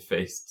a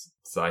defaced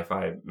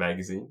sci-fi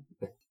magazine.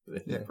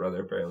 His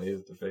brother apparently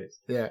is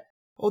defaced. Yeah.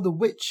 Oh, The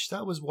Witch.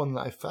 That was one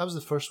that that was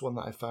the first one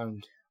that I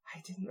found. I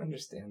didn't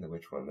understand the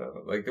witch one,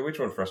 though. Like, the witch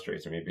one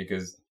frustrates me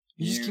because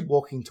you just keep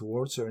walking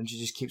towards her, and she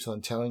just keeps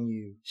on telling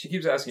you. She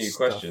keeps asking you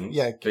questions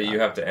that you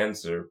have to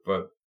answer,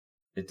 but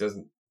it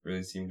doesn't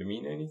really seem to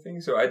mean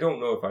anything. So I don't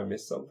know if I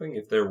missed something,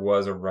 if there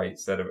was a right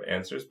set of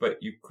answers, but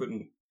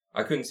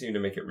I couldn't seem to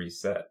make it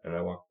reset, and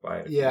I walked by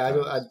it. Yeah,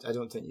 I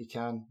don't think you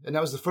can. And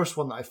that was the first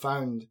one that I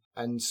found,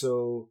 and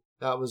so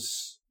that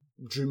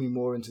drew me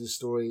more into the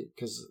story,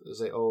 because it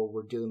was like,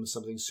 we're dealing with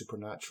something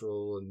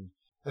supernatural, and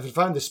If I'd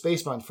found the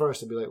spaceman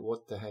first, I'd be like,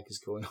 what the heck is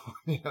going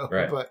on?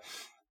 Right. But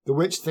the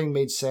witch thing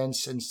made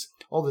sense, and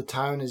all the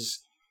town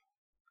it's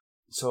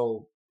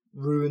all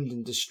ruined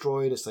and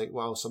destroyed. It's like,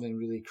 wow, something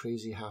really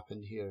crazy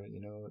happened here.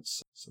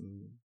 It's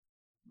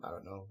I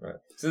don't know. Right.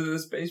 So the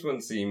space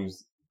one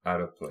seems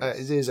out of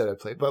place. It is out of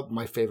place, but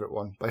my favorite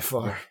one by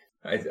far.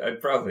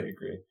 I'd probably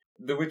agree.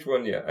 The witch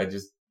one, yeah,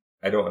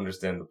 I don't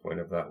understand the point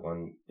of that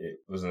one. It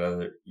was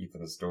another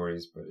Ethan's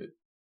stories, but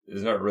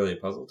there's not really a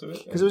puzzle to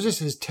it. Because it was just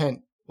his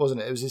tent,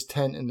 wasn't it? It was his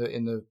tent in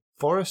the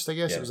forest, I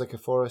guess. Yeah. It was like a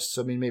forest.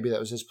 So, I mean, maybe that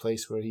was his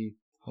place where he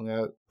hung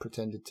out,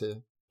 pretended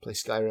to play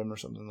Skyrim or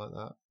something like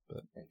that.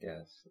 But I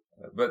guess.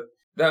 But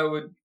that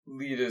would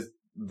lead us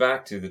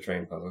back to the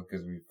train puzzle,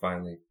 because we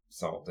finally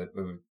solved it,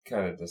 but we've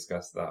kind of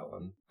discussed that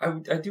one.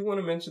 I do want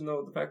to mention,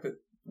 though, the fact that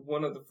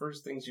one of the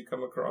first things you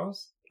come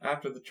across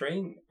after the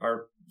train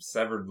are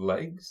severed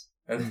legs,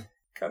 and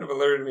kind of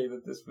alerted me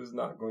that this was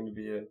not going to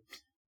be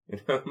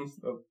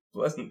a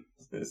pleasant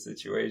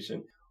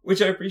situation,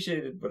 which I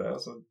appreciated, but I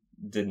also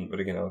didn't. But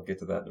again, I'll get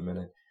to that in a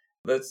minute.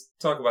 Let's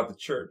talk about the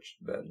church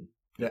then.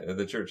 Yeah.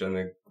 The church and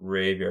the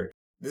graveyard.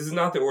 This is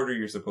not the order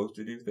you're supposed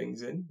to do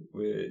things in.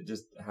 It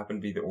just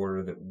happened to be the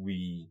order that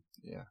we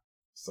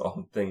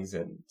solved things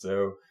in.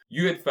 So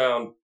you had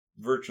found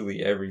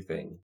virtually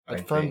everything.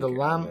 I'd found the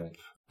lamp.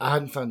 I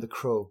hadn't found the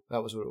crow.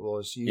 That was what it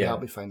was. You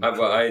helped me find the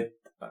crow.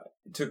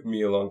 It took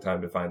me a long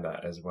time to find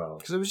that as well.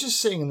 Because it was just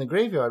sitting in the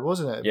graveyard,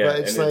 wasn't it? Yeah,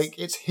 but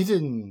it's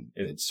hidden.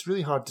 It's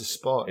really hard to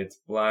spot. It's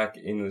black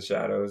in the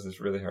shadows. It's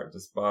really hard to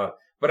spot.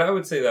 But I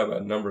would say that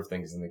about a number of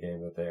things in the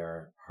game, that they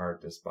are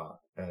hard to spot.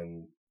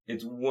 And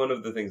it's one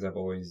of the things I've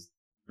always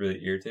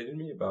really irritated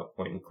me about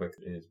point and click,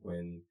 is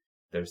when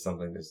there's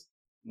something that's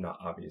not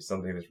obvious,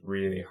 something that's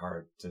really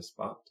hard to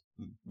spot,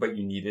 but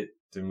you need it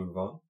to move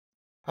on.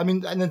 I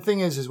mean, and the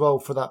thing is as well,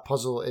 for that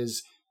puzzle,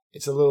 is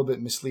it's a little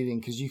bit misleading,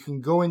 because you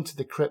can go into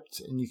the crypt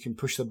and you can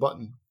push the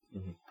button,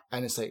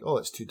 and it's like, oh,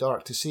 it's too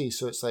dark to see.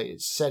 So it's like,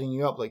 it's setting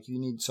you up like you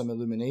need some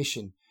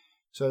illumination.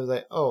 So I was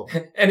like, oh.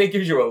 And it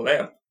gives you a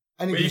lamp.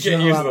 And it gives you a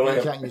lamp.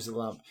 You can't use the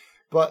lamp.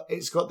 But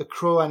it's got the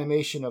crow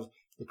animation of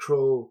the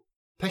crow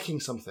picking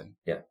something.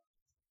 Yeah.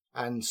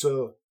 And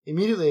so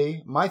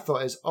immediately my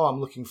thought is, oh,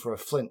 I'm looking for a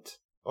flint,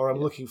 or I'm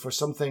looking for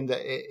something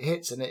that it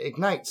hits and it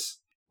ignites,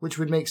 which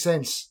would make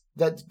sense.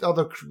 That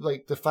other,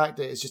 like the fact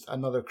that it's just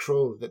another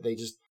crow that they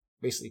just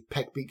basically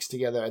pick beaks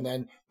together, and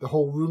then the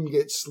whole room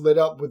gets lit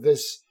up with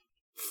this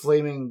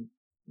flaming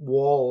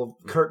wall,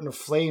 curtain of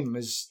flame,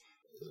 is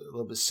a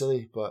little bit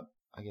silly, but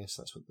I guess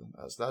that's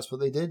what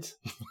they did.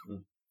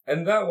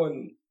 And that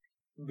one,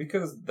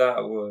 because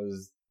that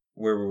was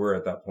where we were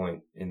at that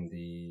point in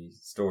the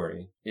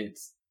story,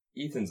 it's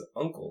Ethan's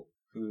uncle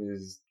who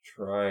is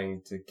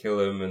trying to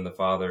kill him, and the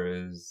father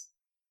is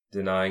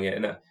denying it.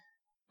 And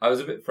I was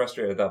a bit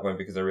frustrated at that point,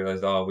 because I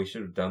realized, we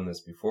should have done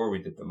this before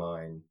we did the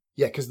mine.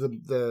 Yeah, because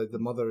the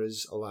mother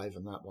is alive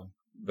in that one.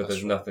 But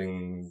there's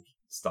nothing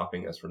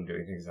stopping us from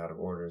doing things out of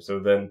order. So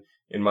then,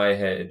 in my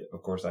head,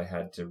 of course, I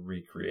had to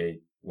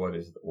recreate what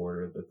is the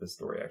order that the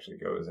story actually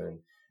goes in.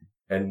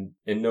 And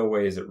in no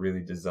way is it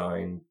really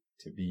designed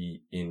to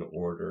be in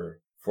order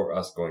for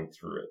us going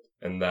through it.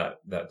 And that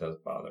does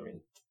bother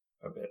me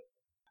a bit.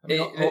 I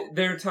mean,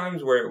 there are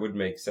times where it would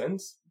make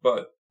sense,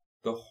 but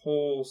the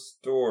whole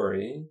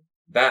story,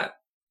 that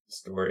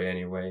story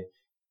anyway,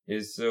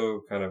 is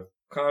so kind of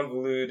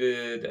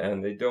convoluted,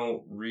 and they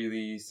don't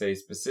really say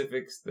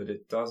specifics that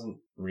it doesn't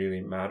really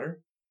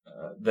matter.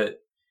 That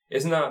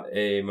it's not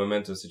a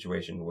Memento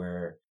situation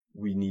where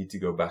we need to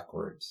go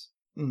backwards.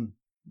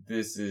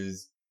 This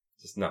is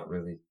just not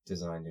really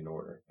designed in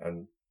order,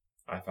 and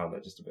I found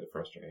that just a bit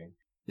frustrating.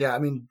 Yeah, I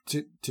mean,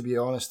 to be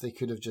honest, they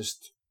could have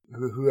just,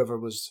 whoever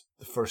was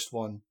the first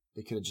one,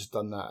 they could have just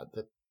done that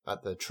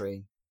at the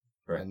train,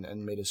 right,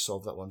 and made us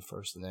solve that one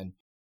first, and then.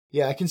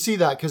 Yeah, I can see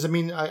that, because, I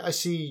mean, I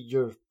see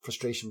your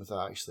frustration with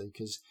that, actually,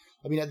 because,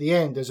 I mean, at the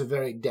end, there's a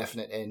very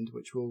definite end,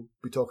 which we'll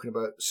be talking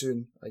about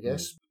soon, I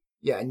guess.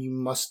 Yeah, and you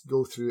must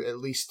go through at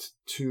least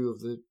 2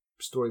 of the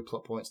story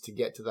plot points to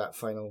get to that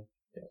final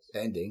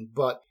ending.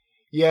 But,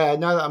 yeah,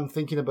 now that I'm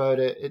thinking about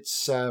it,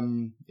 it's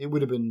it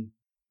would have been,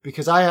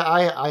 because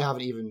I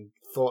haven't even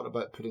thought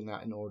about putting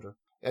that in order.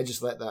 I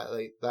just let that,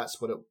 like,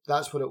 that's what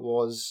it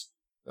was,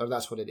 or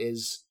that's what it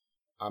is.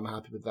 I'm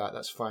happy with that,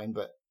 that's fine,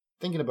 but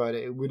thinking about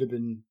it, it would have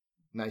been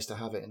nice to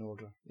have it in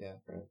order. Yeah.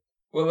 Right.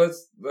 Well,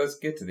 let's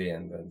get to the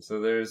end then.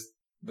 So there's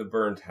the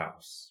burnt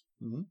house.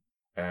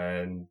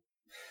 And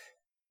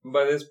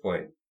by this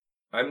point,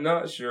 I'm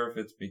not sure if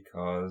it's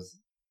because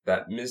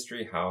that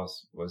mystery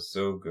house was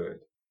so good,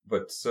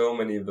 but so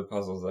many of the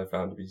puzzles I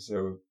found to be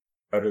so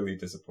utterly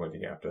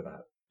disappointing after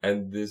that.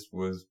 And this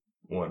was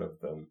one of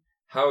them.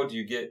 How do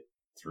you get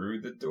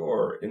through the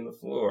door in the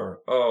floor?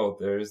 Oh,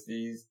 there's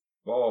these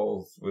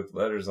balls with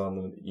letters on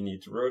them that you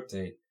need to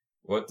rotate.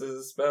 What does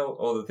it spell?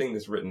 Oh, the thing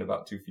that's written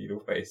about 2 feet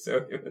away.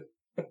 So,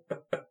 but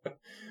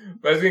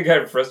I was getting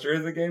kind of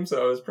frustrated with the game,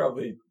 so I was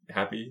probably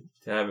happy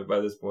to have it by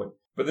this point.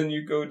 But then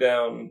you go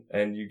down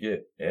and you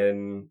get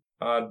an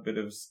odd bit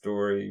of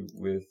story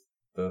with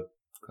the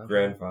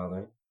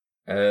grandfather.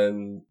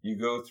 And you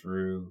go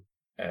through,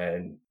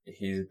 and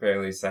he's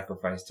apparently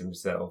sacrificed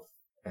himself,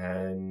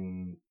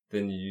 and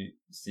then you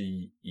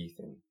see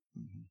Ethan.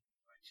 Mm-hmm.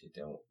 But you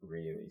don't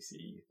really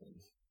see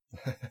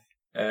Ethan.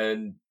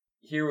 And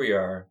here we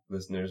are,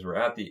 listeners. We're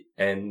at the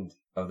end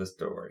of the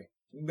story.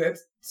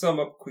 Let's sum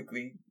up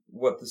quickly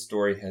what the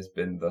story has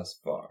been thus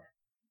far,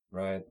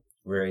 right?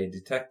 We're a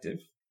detective.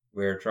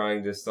 We're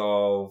trying to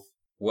solve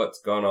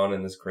what's gone on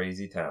in this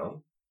crazy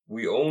town.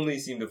 We only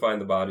seem to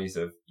find the bodies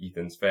of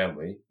Ethan's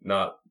family,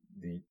 not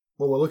the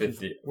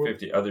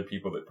 50 other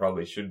people that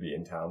probably should be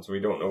in town, so we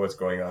don't know what's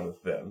going on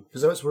with them.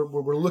 Because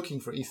we're looking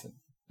for Ethan.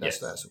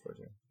 That's what we're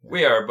doing. Yeah.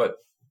 We are, but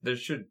there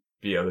should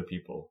be other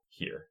people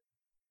here,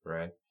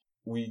 right?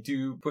 We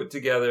do put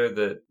together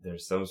that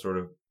there's some sort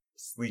of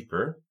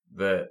sleeper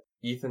that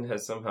Ethan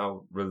has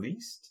somehow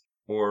released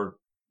or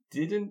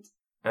didn't,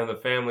 and the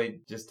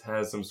family just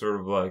has some sort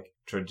of like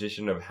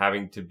tradition of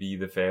having to be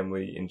the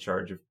family in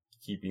charge of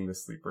keeping the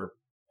sleeper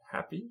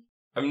happy.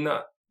 I'm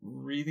not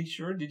really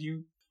sure. Did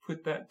you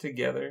put that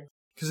together?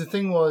 Because the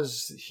thing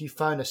was, he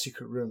found a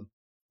secret room.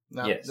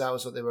 Yes. That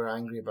was what they were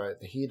angry about.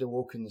 He had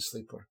awoken the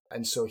sleeper,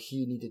 and so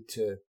he needed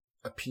to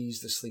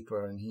appease the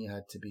sleeper, and he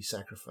had to be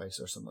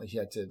sacrificed or something. He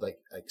had to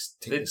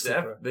take the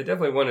sleeper. They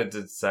definitely wanted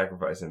to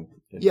sacrifice him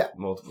in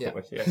multiple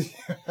ways.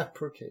 Yeah.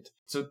 Poor kid.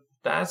 So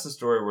that's the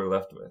story we're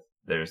left with.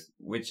 There's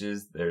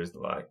witches, there's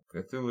like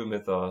Cthulhu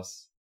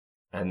mythos,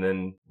 and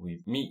then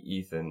we meet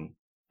Ethan,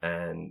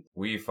 and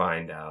we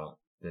find out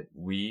that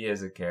we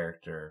as a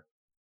character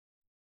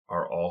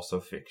are also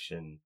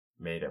fiction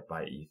made up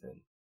by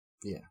Ethan.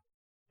 Yeah.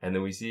 And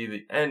then we see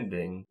the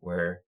ending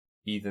where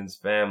Ethan's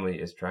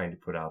family is trying to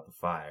put out the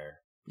fire.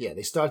 Yeah,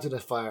 they started a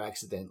fire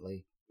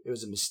accidentally. It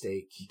was a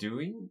mistake. Do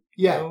we?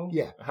 Yeah,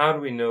 yeah. How do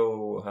we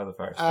know how the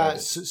fire started?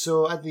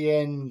 So at the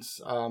end,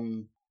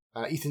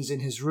 Ethan's in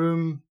his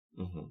room,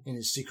 in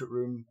his secret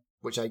room,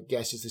 which I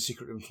guess is the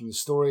secret room from the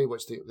story,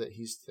 that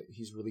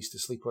he's released a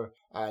sleeper,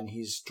 and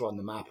he's drawn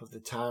the map of the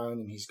town,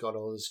 and he's got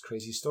all his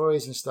crazy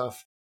stories and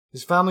stuff.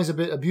 His family's a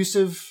bit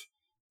abusive.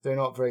 They're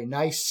not very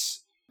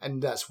nice,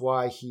 and that's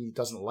why he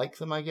doesn't like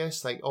them, I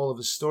guess. Like all of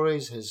his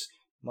stories, his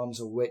mum's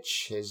a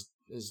witch, his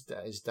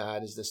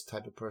dad is this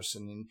type of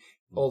person, and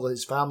all of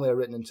his family are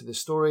written into the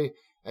story,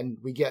 and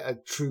we get a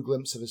true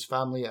glimpse of his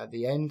family at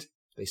the end.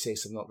 They say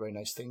some not very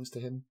nice things to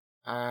him,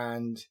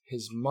 and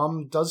his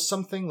mum does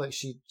something, like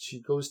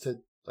she goes to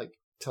like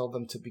tell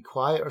them to be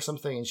quiet or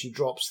something, and she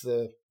drops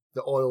the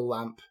oil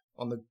lamp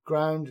on the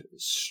ground,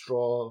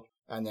 straw,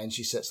 and then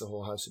she sets the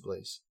whole house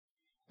ablaze.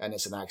 And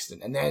it's an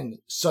accident. And then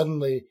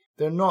suddenly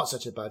they're not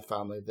such a bad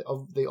family.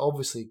 They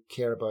obviously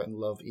care about and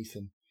love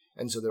Ethan,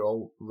 and so they're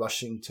all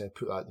rushing to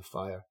put out the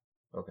fire.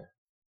 Okay,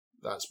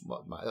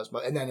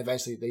 and then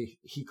eventually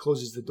he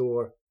closes the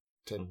door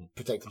to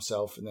protect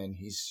himself, and then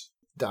he's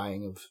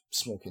dying of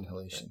smoke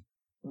inhalation.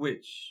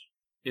 Which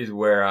is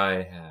where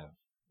I have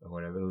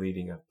what I've been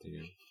leading up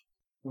to.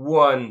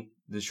 1,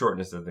 the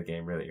shortness of the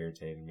game really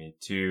irritated me.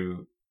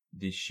 2,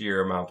 the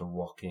sheer amount of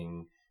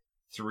walking.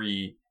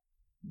 3,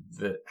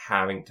 the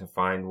having to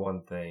find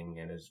one thing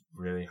and is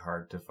really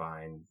hard to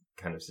find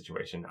kind of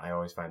situation I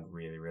always find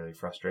really, really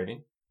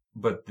frustrating.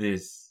 But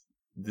this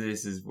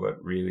is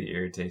what really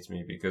irritates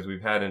me, because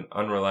we've had an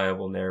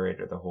unreliable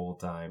narrator the whole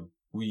time.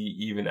 We,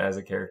 even as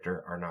a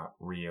character, are not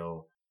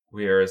real.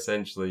 We are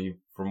essentially,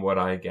 from what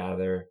I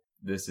gather,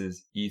 this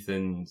is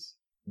Ethan's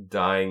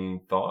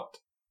dying thought.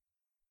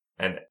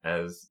 And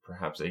as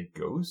perhaps a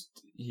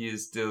ghost, he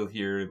is still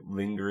here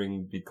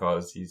lingering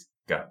because he's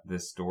got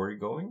this story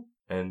going,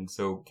 and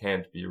so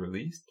can't be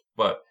released.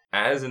 But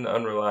as an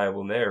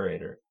unreliable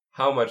narrator,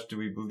 how much do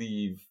we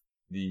believe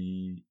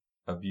the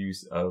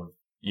abuse of,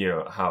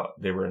 how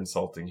they were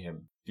insulting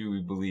him? Do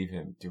we believe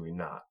him? Do we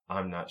not?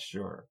 I'm not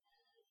sure.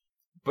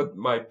 But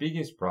my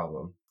biggest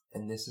problem,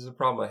 and this is a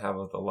problem I have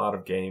with a lot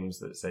of games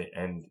that say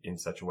end in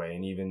such a way,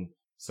 and even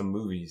some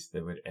movies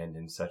that would end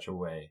in such a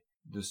way.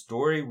 The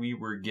story we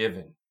were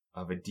given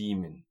of a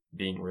demon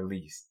being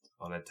released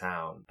on a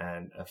town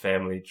and a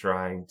family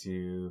trying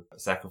to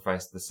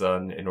sacrifice the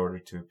son in order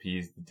to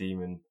appease the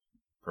demon,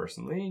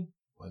 personally,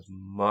 was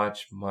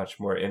much, much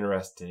more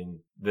interesting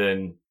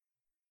than,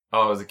 it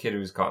was a kid who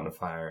was caught in a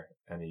fire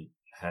and he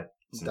had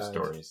some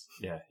stories.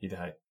 Yeah, he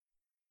died.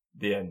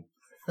 The end.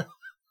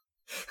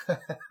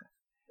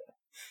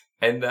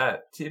 And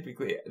that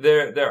typically,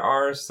 there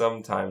are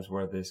some times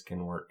where this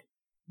can work,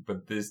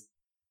 but this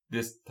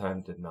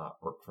time did not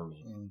work for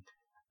me.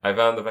 I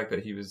found the fact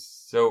that he was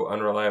so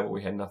unreliable,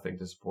 we had nothing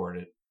to support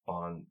it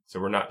on. So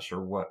we're not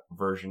sure what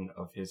version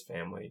of his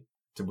family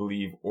to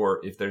believe, or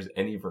if there's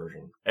any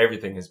version.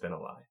 Everything has been a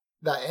lie.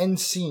 That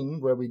end scene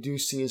where we do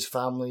see his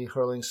family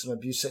hurling some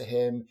abuse at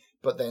him,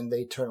 but then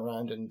they turn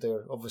around and they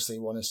obviously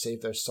want to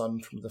save their son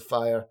from the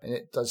fire. And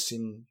it does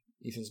seem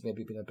Ethan's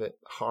maybe been a bit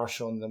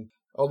harsh on them,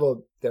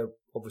 although they're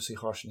obviously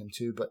harsh on him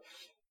too. But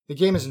the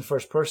game is in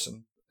first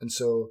person, and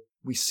so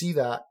we see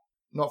that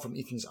not from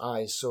Ethan's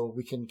eyes, so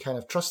we can kind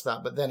of trust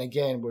that. But then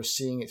again, we're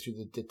seeing it through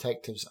the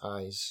detective's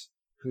eyes,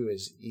 who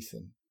is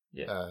Ethan.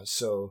 Yeah.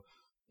 So,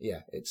 yeah,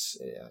 it's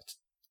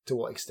to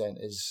what extent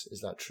is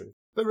that true.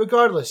 But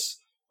regardless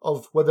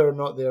of whether or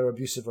not they're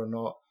abusive or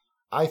not,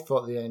 I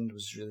thought the end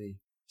was really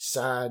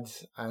sad,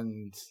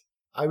 and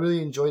I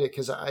really enjoyed it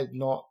because I'd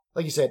not,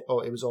 like you said,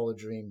 it was all a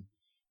dream.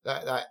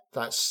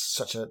 That's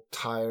such a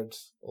tired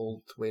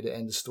old way to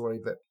end the story,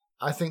 but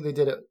I think they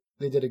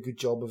did a good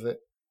job of it.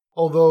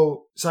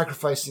 Although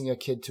sacrificing a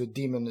kid to a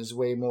demon is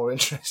way more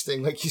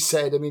interesting, like you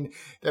said. I mean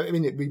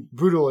it'd be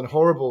brutal and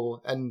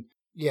horrible, and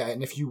yeah,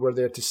 and if you were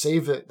there to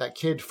save that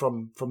kid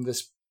from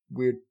this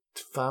weird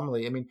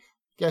family, I mean,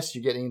 I guess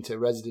you're getting into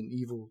Resident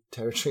Evil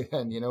territory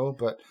then,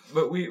 but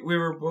we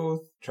were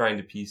both trying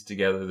to piece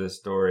together this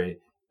story,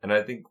 and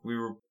I think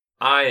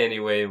I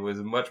anyway was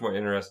much more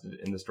interested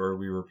in the story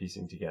we were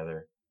piecing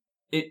together.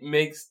 It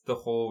makes the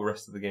whole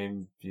rest of the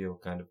game feel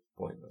kind of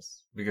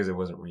pointless because it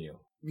wasn't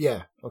real.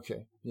 Yeah,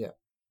 okay, yeah.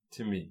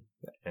 To me,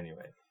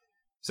 anyway.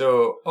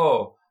 So,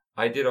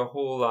 I did a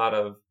whole lot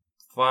of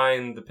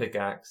find the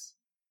pickaxe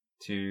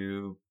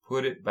to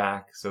put it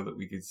back so that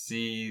we could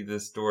see the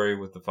story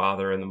with the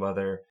father and the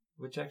mother,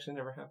 which actually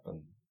never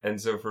happened.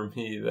 And so for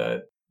me,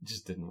 that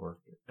just didn't work.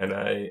 And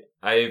I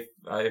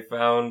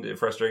found it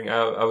frustrating.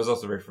 I was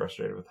also very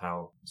frustrated with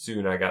how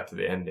soon I got to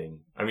the ending.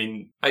 I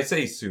mean, I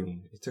say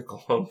soon. It took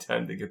a long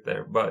time to get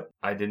there, but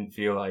I didn't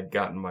feel I'd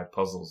gotten my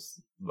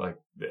puzzles, like,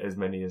 as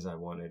many as I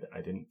wanted.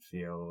 I didn't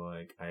feel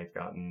like I had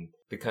gotten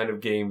the kind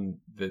of game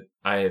that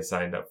I had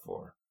signed up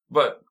for.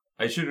 But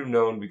I should have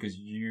known because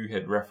you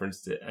had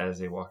referenced it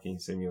as a walking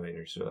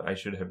simulator, so I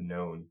should have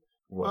known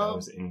what I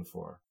was in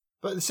for.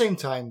 But at the same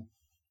time,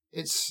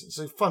 it's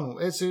a fun.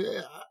 It's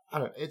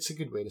a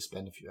good way to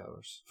spend a few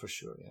hours for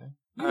sure.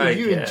 Yeah,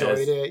 you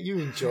enjoyed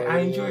it. I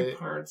enjoyed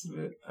parts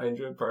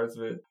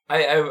of it.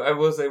 I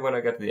will say when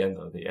I got to the end,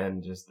 though,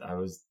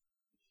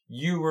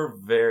 you were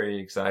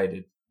very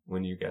excited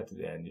when you got to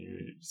the end. You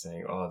were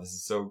saying, "Oh, this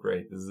is so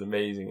great. This is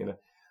amazing." And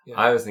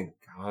I was thinking,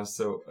 I was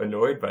so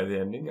annoyed by the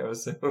ending. I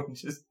was so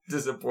just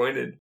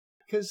disappointed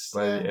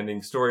by the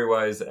ending,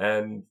 story-wise,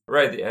 and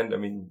right at the end. I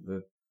mean,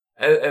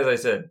 as I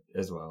said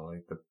as well,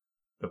 like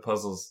the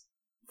puzzles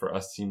for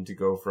us seemed to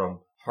go from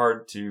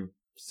hard to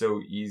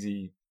so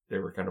easy. They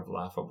were kind of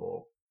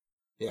laughable.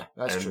 Yeah,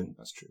 that's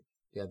true.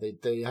 Yeah,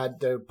 they had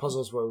their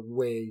puzzles were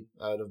way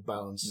out of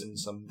balance in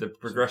some. The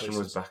progression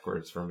was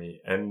backwards for me,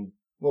 and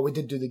we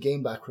did do the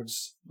game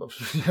backwards,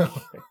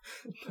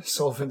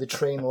 solving the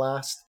train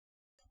last.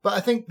 But I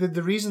think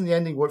the reason the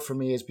ending worked for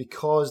me is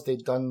because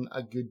they'd done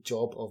a good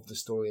job of the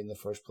story in the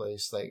first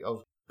place, like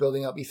of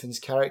building up Ethan's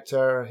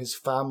character, his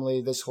family,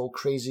 this whole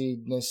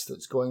craziness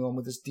that's going on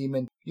with this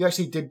demon. You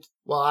actually did,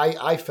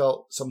 I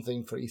felt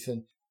something for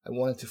Ethan. I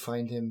wanted to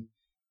find him,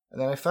 and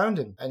then I found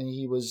him, and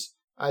he was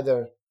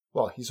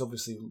he's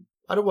obviously,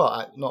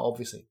 not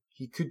obviously,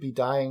 he could be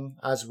dying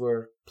as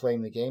we're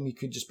playing the game. He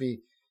could just be,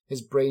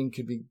 his brain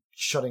could be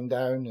shutting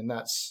down, and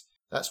that's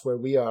where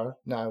we are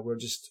now. We're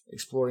just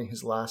exploring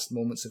his last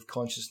moments of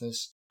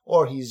consciousness.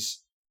 Or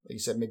he's, like you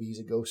said, maybe he's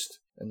a ghost,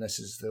 and this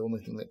is the only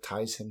thing that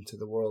ties him to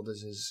the world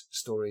is his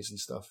stories and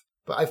stuff.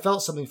 But I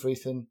felt something for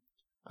Ethan.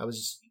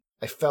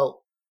 I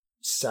felt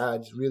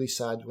sad, really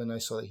sad when I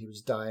saw that he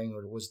was dying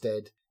or was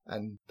dead.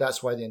 And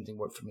that's why the ending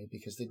worked for me,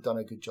 because they'd done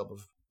a good job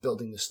of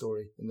building the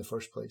story in the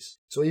first place.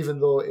 So even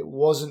though it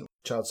wasn't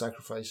child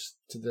sacrifice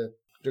to the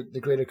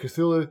greater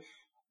Cthulhu,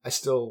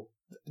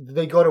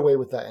 they got away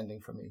with that ending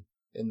for me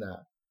in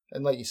that.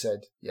 And like you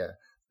said, yeah,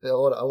 a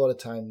lot of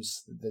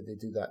times that they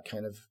do that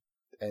kind of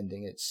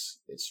ending, it's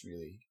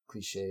really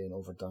cliche and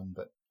overdone,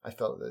 but I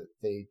felt that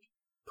they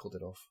pulled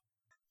it off.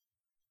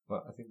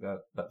 Well, I think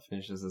that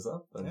finishes us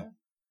up. And, yeah.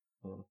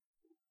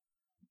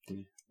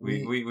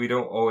 We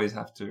don't always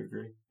have to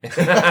agree.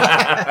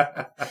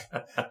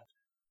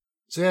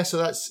 So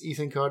that's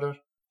Ethan Carter.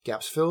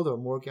 Gaps filled or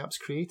more gaps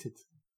created.